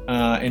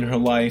in her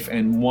life,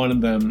 and one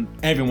of them,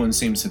 everyone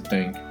seems to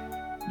think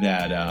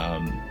that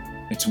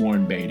it's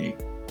Warren Beatty,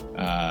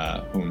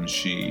 whom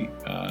she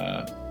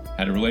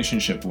had a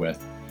relationship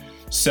with.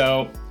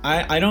 So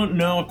I don't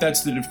know if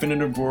that's the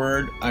definitive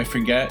word. I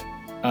forget.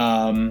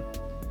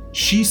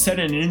 She said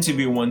in an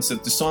interview once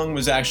that the song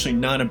was actually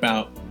not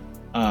about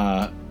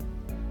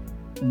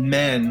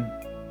men.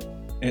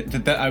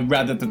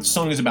 Rather, that the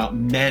song is about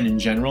men in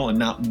general and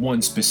not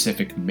one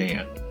specific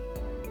man.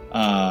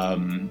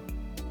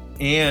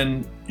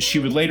 And she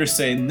would later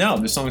say, no,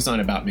 the song's not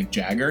about Mick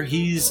Jagger.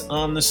 He's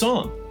on the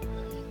song.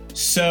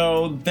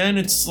 So then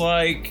it's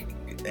like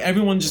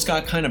everyone just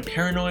got kind of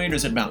paranoid.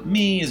 Is it about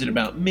me? Is it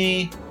about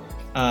me?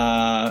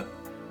 So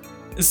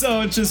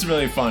it's just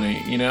really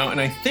funny, you know? And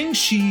I think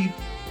she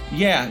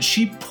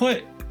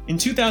put, in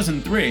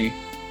 2003,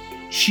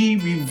 she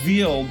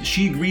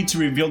agreed to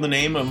reveal the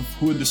name of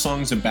who the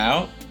song's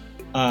about.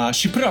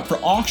 She put it up for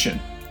auction.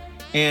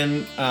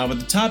 And with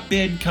the top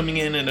bid coming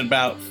in at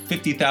about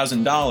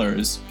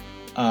 $50,000,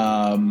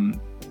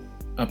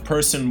 a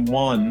person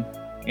won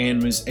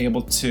and was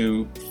able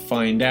to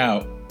find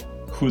out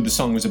who the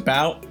song was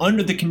about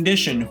under the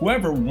condition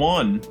whoever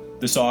won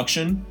this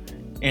auction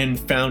and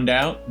found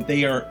out,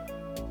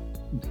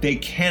 they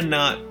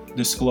cannot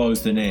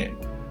disclose the name.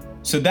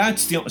 So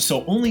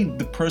so only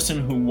the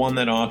person who won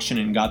that auction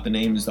and got the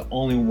name is the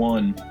only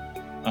one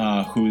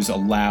who's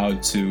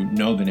allowed to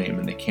know the name,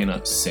 and they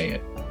cannot say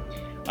it.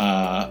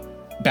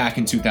 Back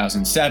in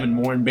 2007,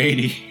 Warren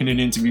Beatty in an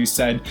interview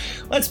said,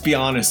 "Let's be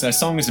honest, that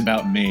song is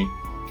about me."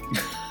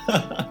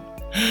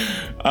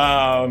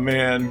 Oh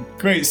man,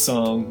 great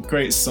song.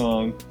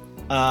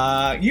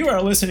 You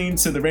are listening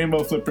to the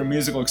Rainbow Flipper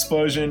Musical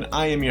Explosion.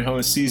 I am your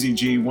host,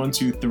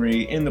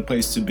 CZG123, in the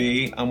place to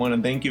be. I want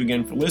to thank you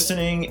again for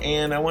listening,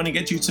 and I want to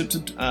get you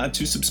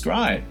to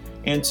subscribe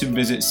and to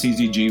visit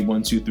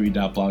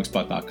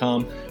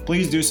czg123.blogspot.com.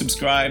 Please do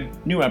subscribe.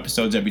 New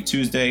episodes every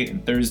Tuesday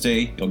and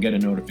Thursday. You'll get a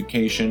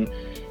notification.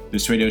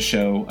 This radio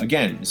show,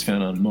 again, is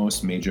found on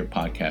most major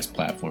podcast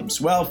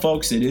platforms. Well,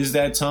 folks, it is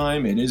that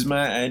time. It is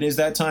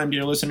that time,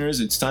 dear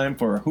listeners. It's time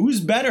for Who's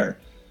Better?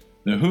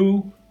 The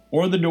Who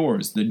or the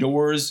Doors? The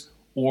Doors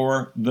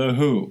or the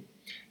Who?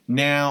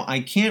 Now, I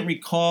can't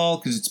recall,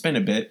 because it's been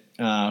a bit,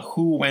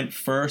 who went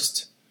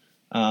first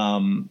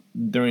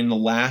during the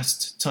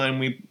last time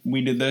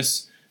we did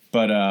this,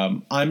 but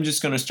I'm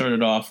just going to start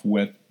it off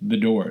with the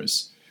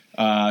Doors.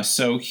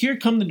 So here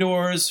come the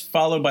Doors,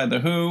 followed by the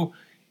Who,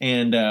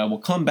 and we'll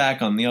come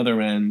back on the other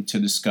end to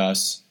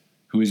discuss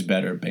who is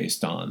better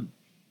based on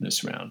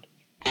this round.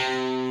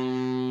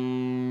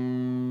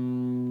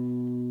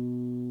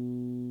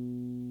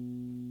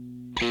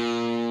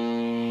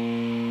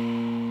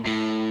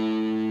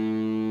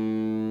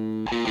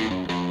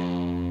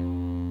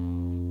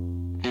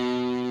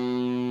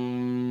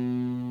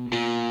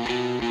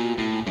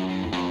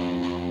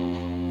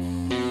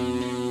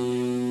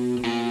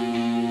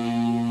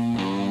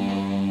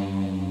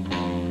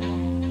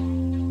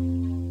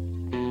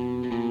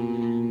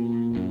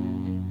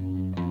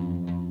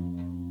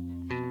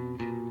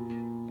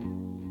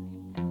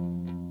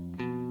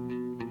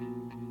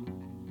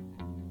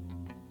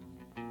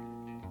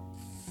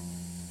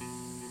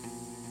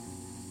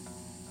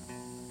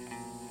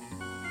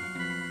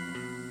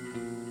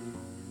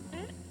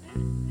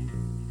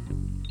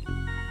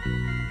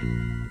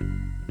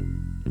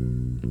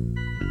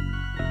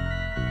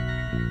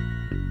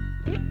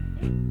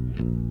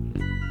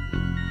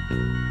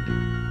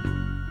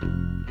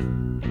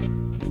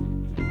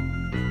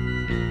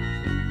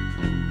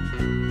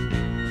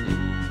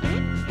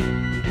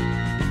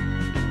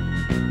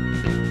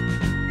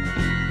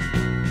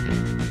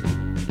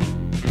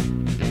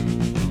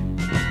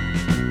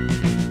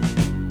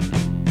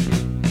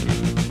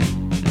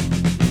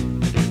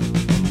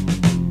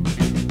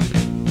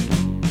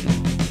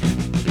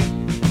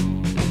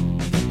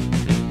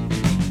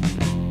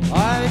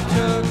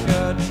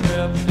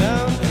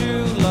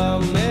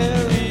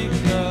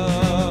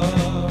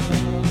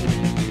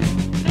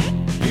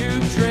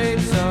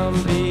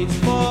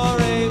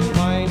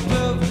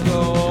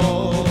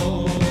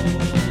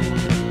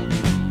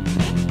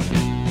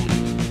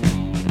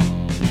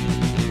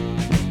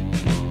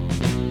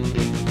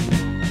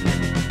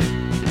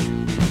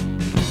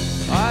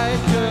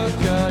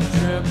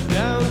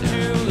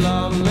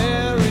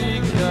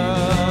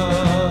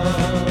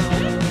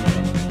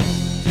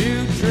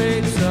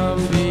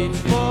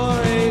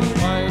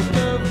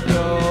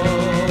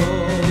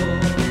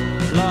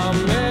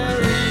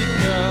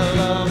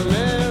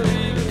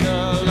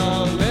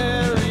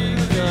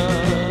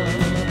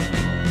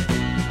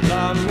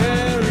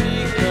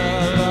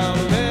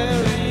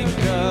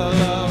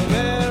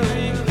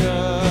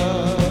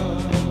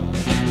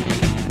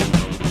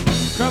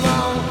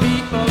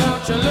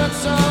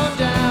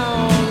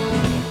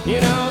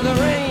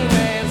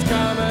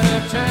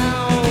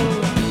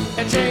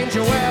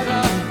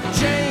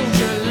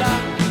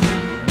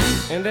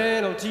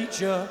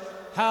 teach you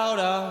how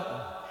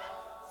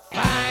to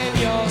find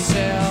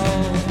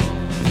yourself.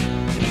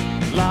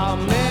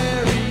 L'America.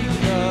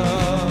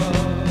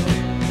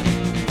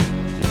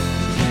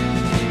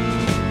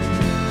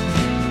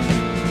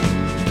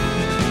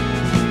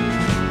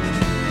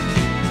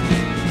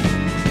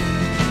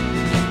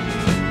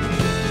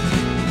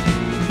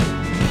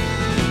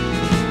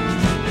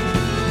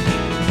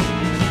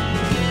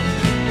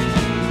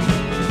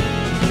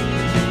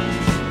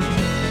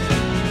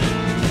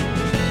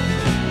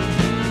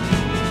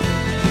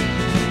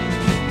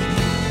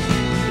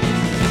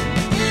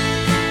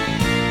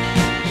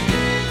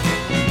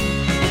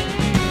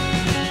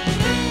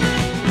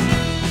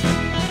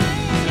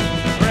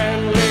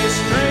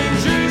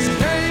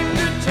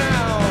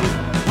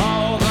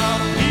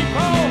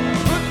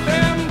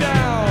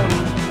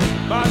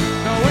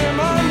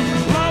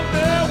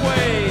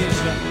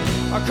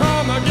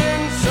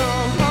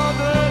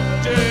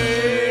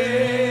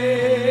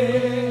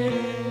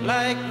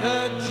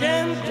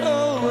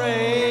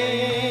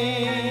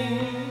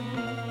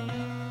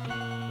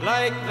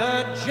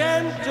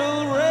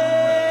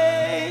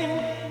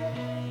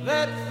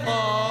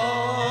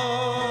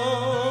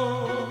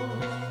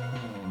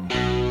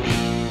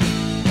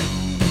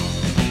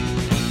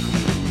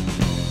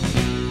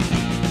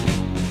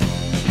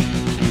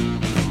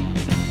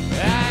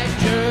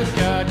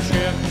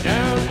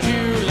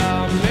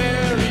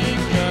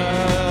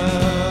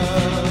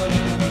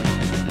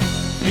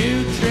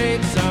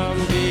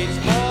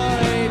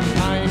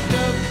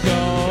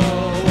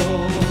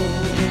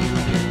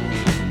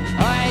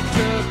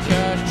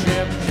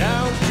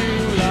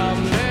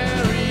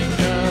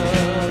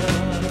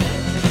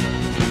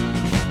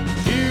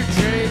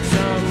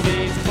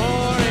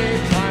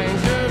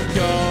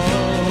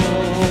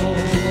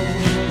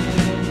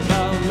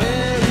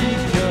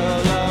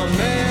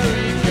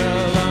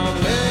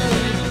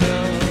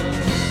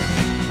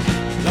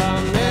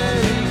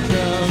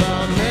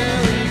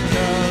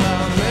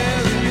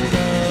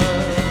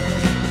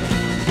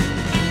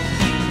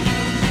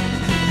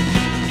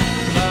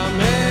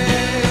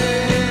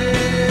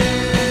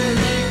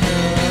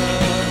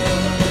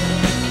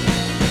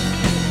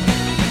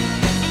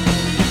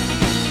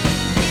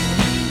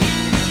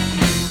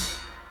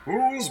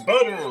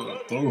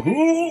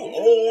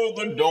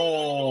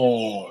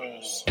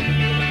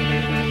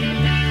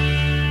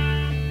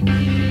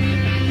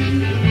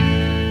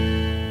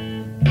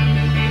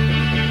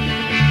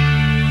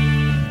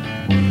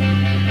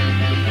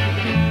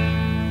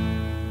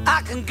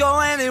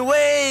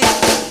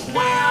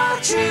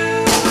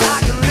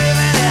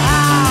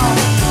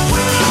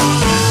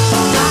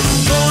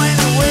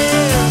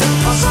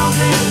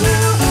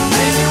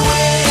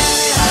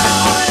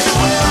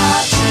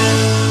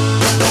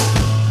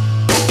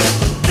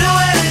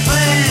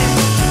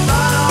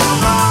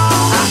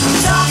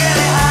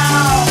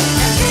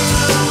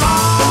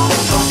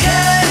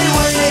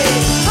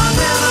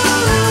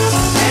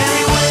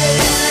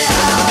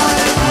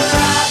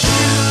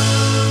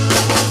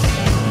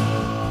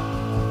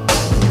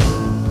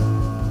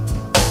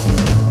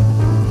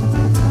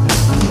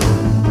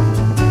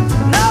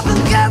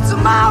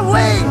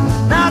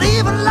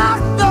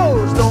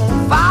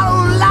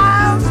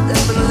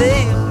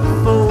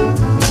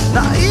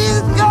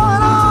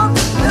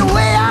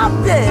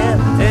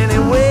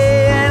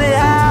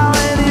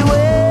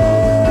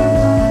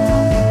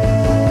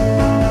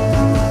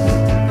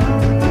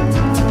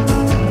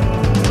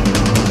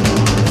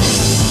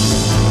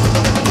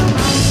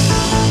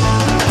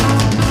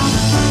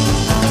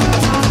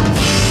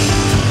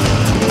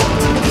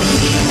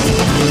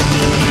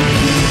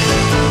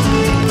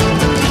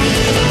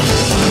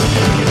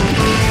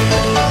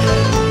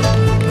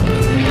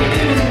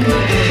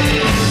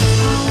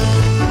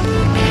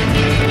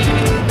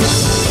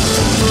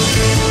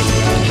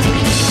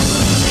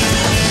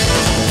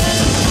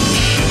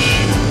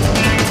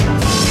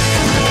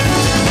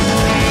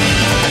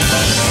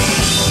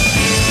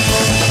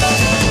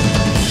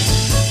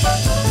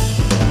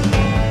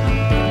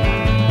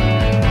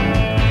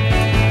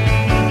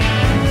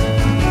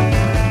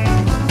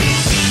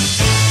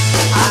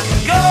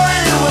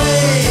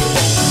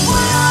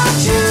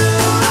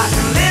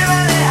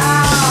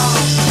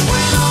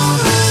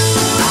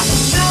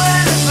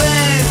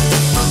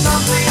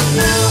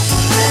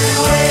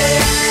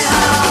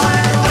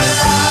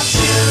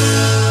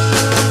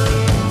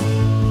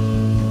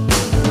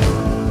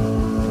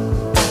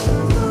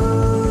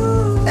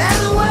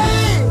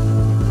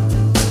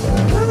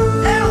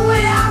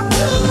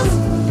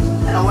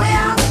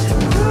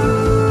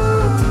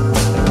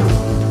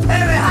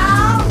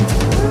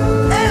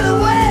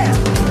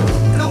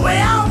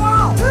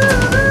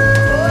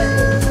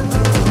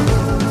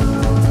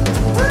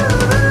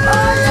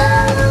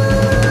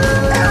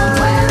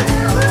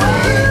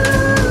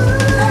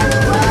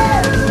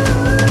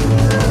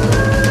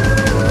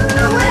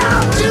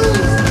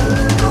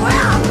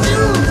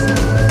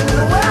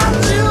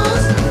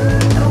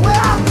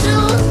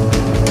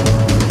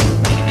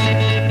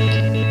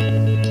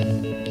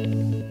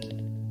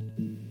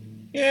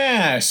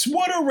 yes,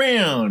 what a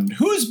round.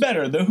 Who's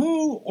better, The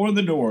Who or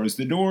The Doors?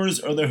 The Doors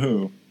or The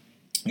Who?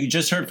 You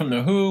just heard from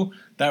The Who.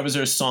 That was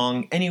their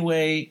song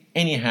Anyway,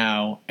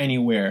 Anyhow,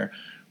 Anywhere,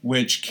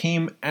 which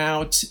came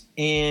out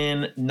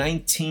in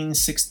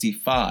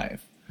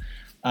 1965.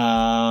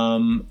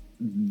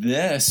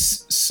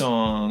 This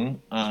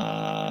song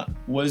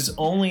was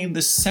only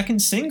the second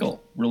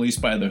single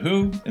released by The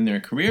Who in their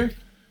career.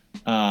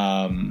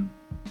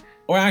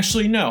 Or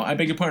actually, no, I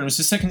beg your pardon. It was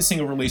the second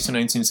single released in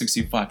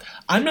 1965.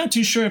 I'm not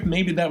too sure if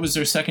maybe that was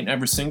their second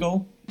ever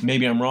single.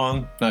 Maybe I'm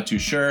wrong. Not too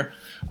sure.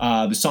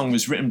 The song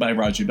was written by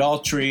Roger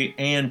Daltrey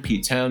and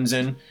Pete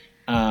Townsend.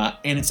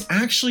 And it's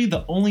actually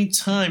the only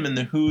time in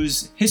The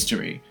Who's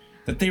history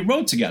that they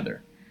wrote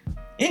together.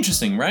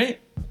 Interesting, right?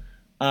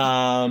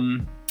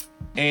 And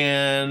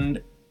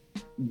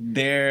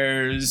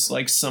there's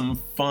like some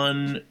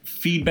fun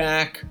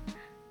feedback.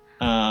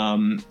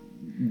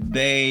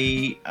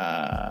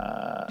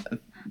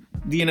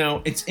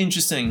 It's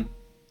interesting.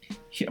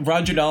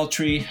 Roger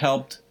Daltrey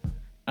helped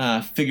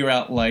figure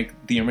out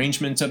like the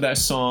arrangements of that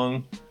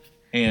song,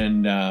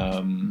 and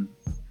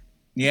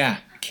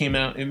came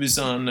out. It was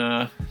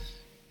on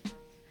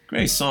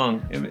great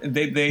song.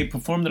 They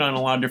performed it on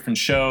a lot of different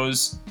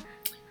shows,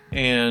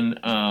 and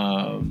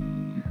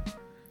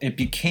it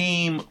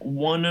became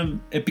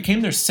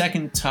their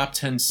second top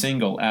 10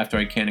 single after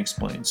I Can't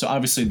Explain. So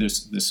obviously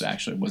this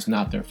actually was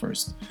not their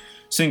first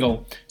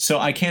single. So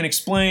I Can't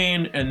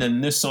Explain, and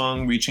then this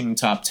song reaching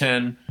top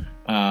 10.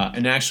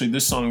 And actually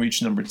this song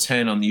reached number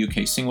 10 on the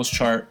UK singles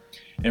chart.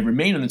 It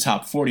remained in the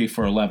top 40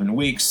 for 11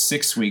 weeks,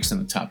 6 weeks in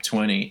the top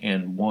 20,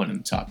 and 1 in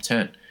the top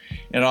 10.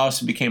 It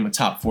also became a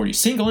top 40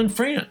 single in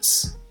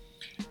France.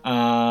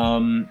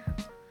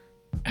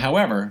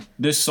 However,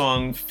 this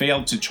song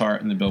failed to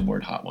chart in the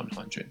Billboard Hot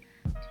 100.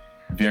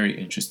 Very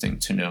interesting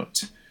to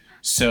note.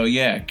 So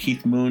yeah,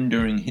 Keith Moon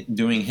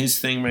doing his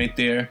thing right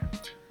there.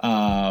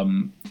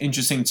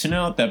 Interesting to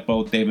note that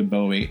both David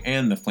Bowie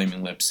and the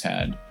Flaming Lips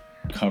had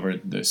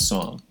covered this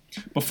song.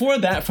 Before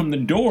that, from The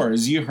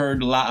Doors, you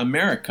heard La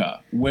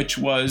America, which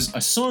was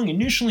a song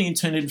initially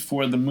intended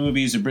for the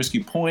movie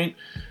Zabriskie Point,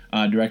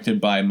 directed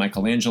by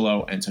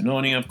Michelangelo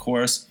Antonioni, of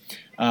course.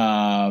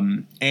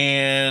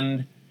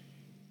 And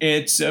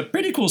it's a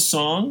pretty cool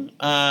song.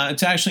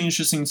 It's actually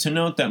interesting to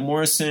note that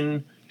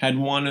Morrison had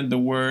wanted the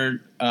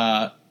word,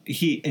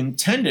 he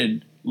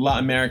intended La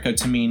America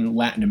to mean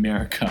Latin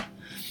America.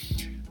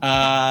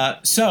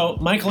 So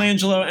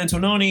Michelangelo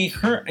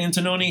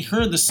Antonioni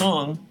heard the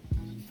song,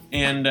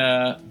 and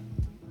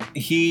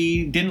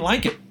he didn't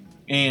like it.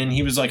 And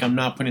he was like, I'm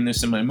not putting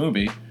this in my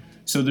movie.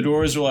 So the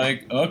Doors were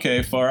like,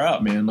 okay, far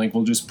out, man. Like,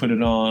 we'll just put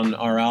it on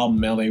our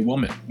album, L.A.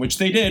 Woman, which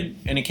they did,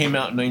 and it came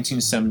out in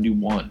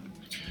 1971.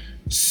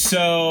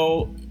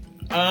 So,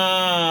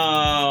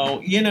 a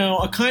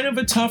kind of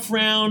a tough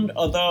round,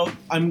 although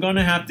I'm going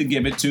to have to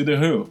give it to The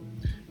Who.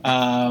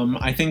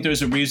 I think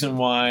there's a reason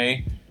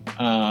why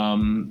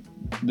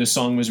the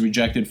song was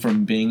rejected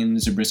from being in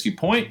Zabriskie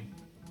Point.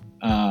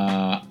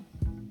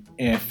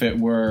 If it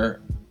were,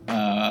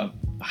 I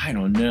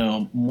don't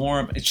know,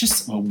 it's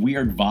just a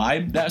weird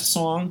vibe, that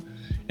song.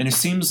 And it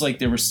seems like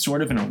they were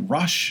sort of in a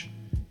rush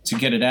to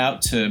get it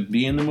out to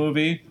be in the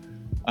movie.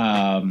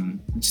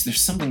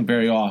 There's something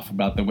very off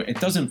about the way, it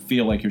doesn't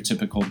feel like your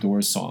typical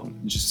Doors song.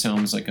 It just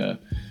sounds like a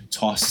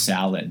tossed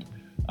salad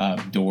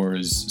of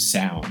Doors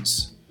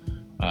sounds,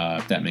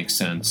 if that makes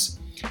sense.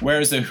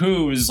 Whereas The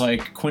Who is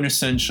like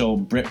quintessential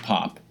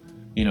Britpop,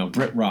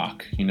 Brit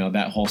rock,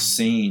 that whole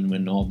scene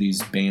when all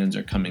these bands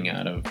are coming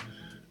out of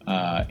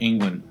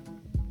England.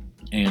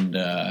 And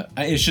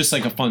it's just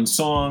like a fun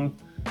song,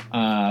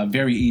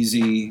 very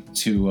easy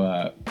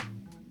to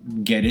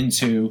get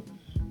into.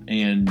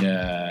 And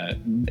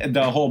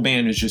the whole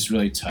band is just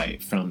really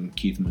tight, from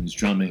Keith Moon's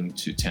drumming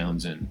to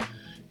Townsend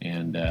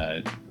and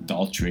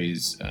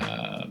Daltrey's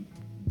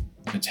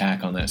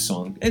attack on that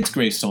song. It's a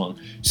great song.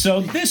 So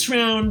this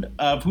round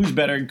of Who's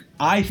Better,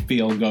 I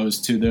feel,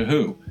 goes to The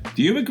Who.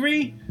 Do you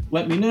agree?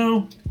 Let me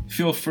know.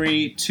 Feel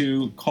free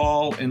to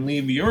call and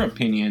leave your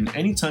opinion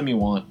anytime you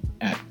want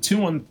at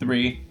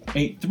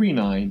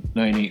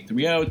 213-839-9830,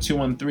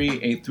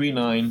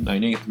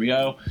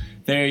 213-839-9830.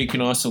 There you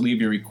can also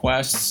leave your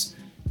requests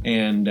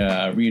and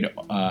read.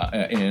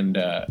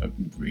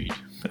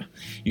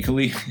 You can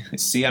leave.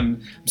 See,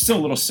 I'm still a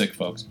little sick,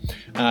 folks.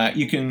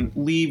 You can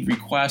leave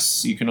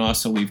requests. You can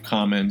also leave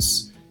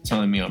comments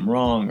telling me I'm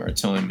wrong, or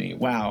telling me,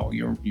 "Wow,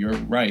 you're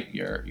right.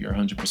 You're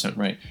 100%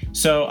 right."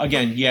 So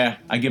again, yeah,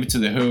 I give it to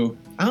The Who.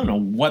 I don't know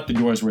what the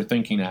Doors were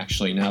thinking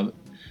actually now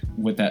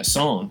with that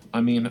song.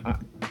 I mean,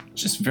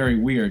 just very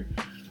weird.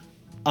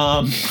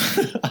 Oh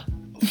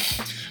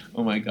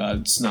my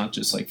God, snot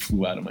just like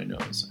flew out of my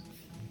nose.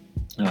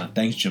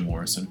 Thanks, Jim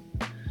Morrison,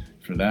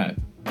 for that.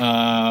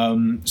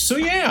 So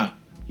yeah,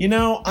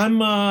 I'm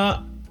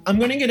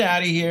gonna get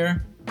out of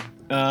here.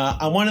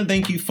 I want to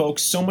thank you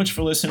folks so much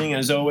for listening.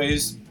 As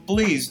always,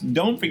 please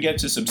don't forget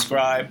to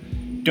subscribe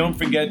Don't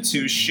forget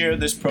to share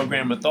this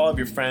program with all of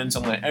your friends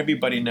and let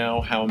everybody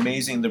know how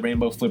amazing the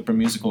Rainbow Flipper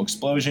Musical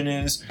Explosion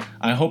is.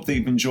 I hope that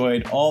you've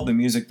enjoyed all the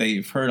music that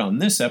you've heard on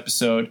this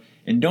episode.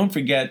 And don't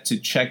forget to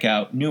check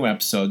out new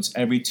episodes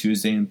every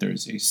Tuesday and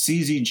Thursday.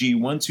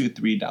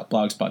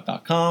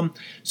 czg123.blogspot.com.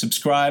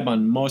 Subscribe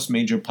on most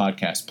major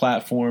podcast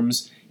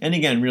platforms. And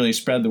again, really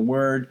spread the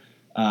word.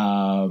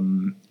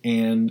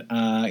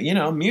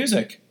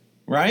 Music,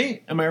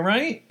 right? Am I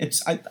right?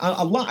 It's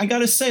a lot. I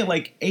gotta say,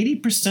 like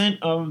 80%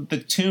 of the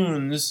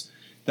tunes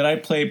that I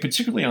played,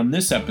 particularly on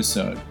this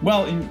episode.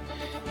 Well,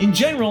 in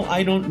general,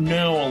 I don't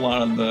know a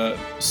lot of the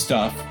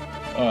stuff,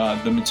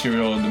 the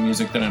material, the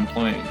music that I'm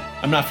playing.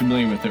 I'm not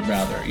familiar with it,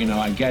 rather.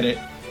 I get it,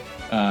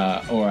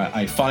 or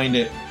I find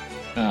it.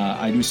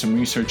 I do some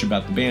research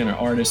about the band or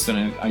artists that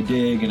I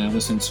dig, and I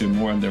listen to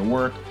more of their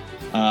work.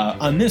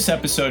 On this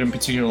episode in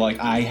particular,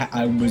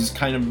 I was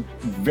kind of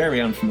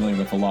very unfamiliar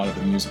with a lot of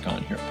the music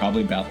on here.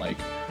 Probably about,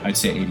 I'd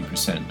say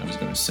 80%, I was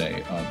going to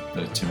say, of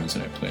the tunes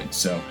that I played.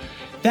 So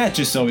that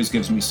just always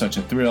gives me such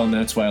a thrill, and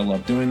that's why I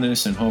love doing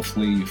this, and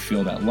hopefully you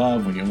feel that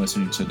love when you're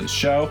listening to this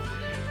show.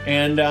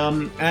 And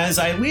as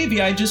I leave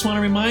you, I just want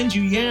to remind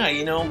you,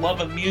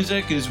 love of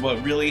music is what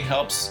really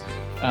helps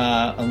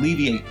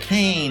alleviate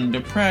pain,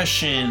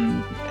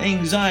 depression,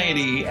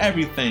 anxiety,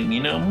 everything,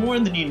 more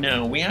than you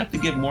know. We have to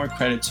give more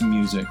credit to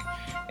music.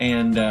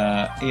 And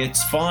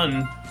it's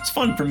fun. It's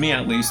fun for me,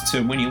 at least,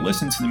 to, when you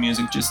listen to the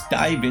music, just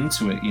dive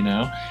into it,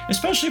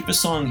 Especially if a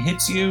song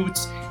hits you,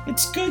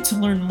 it's good to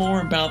learn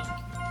more about,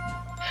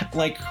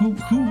 who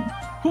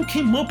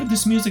came up with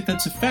this music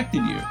that's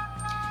affected you.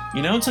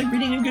 It's like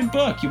reading a good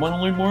book. You want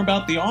to learn more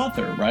about the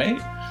author, right?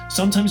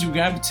 Sometimes we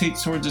gravitate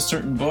towards a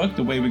certain book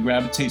the way we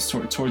gravitate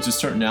towards a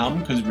certain album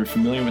because we're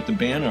familiar with the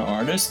band or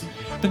artist.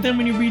 But then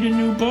when you read a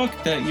new book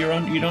that you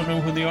don't know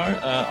who the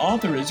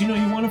author is, you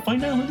want to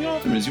find out who the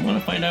author is. You want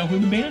to find out who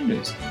the band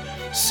is.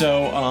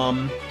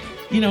 So,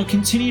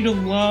 continue to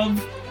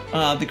love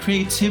the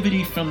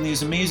creativity from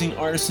these amazing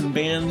artists and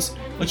bands.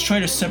 Let's try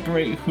to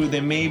separate who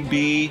they may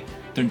be,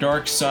 their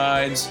dark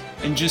sides,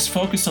 and just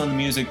focus on the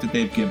music that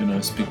they've given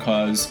us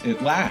because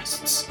it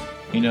lasts.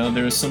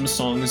 There are some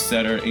songs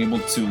that are able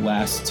to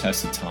last the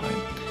test of time.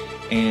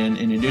 And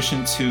in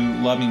addition to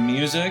loving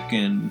music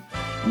and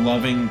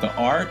loving the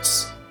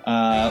arts,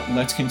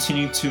 let's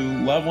continue to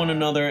love one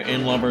another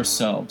and love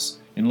ourselves.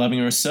 In loving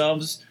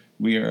ourselves,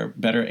 we are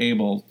better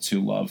able to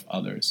love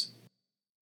others.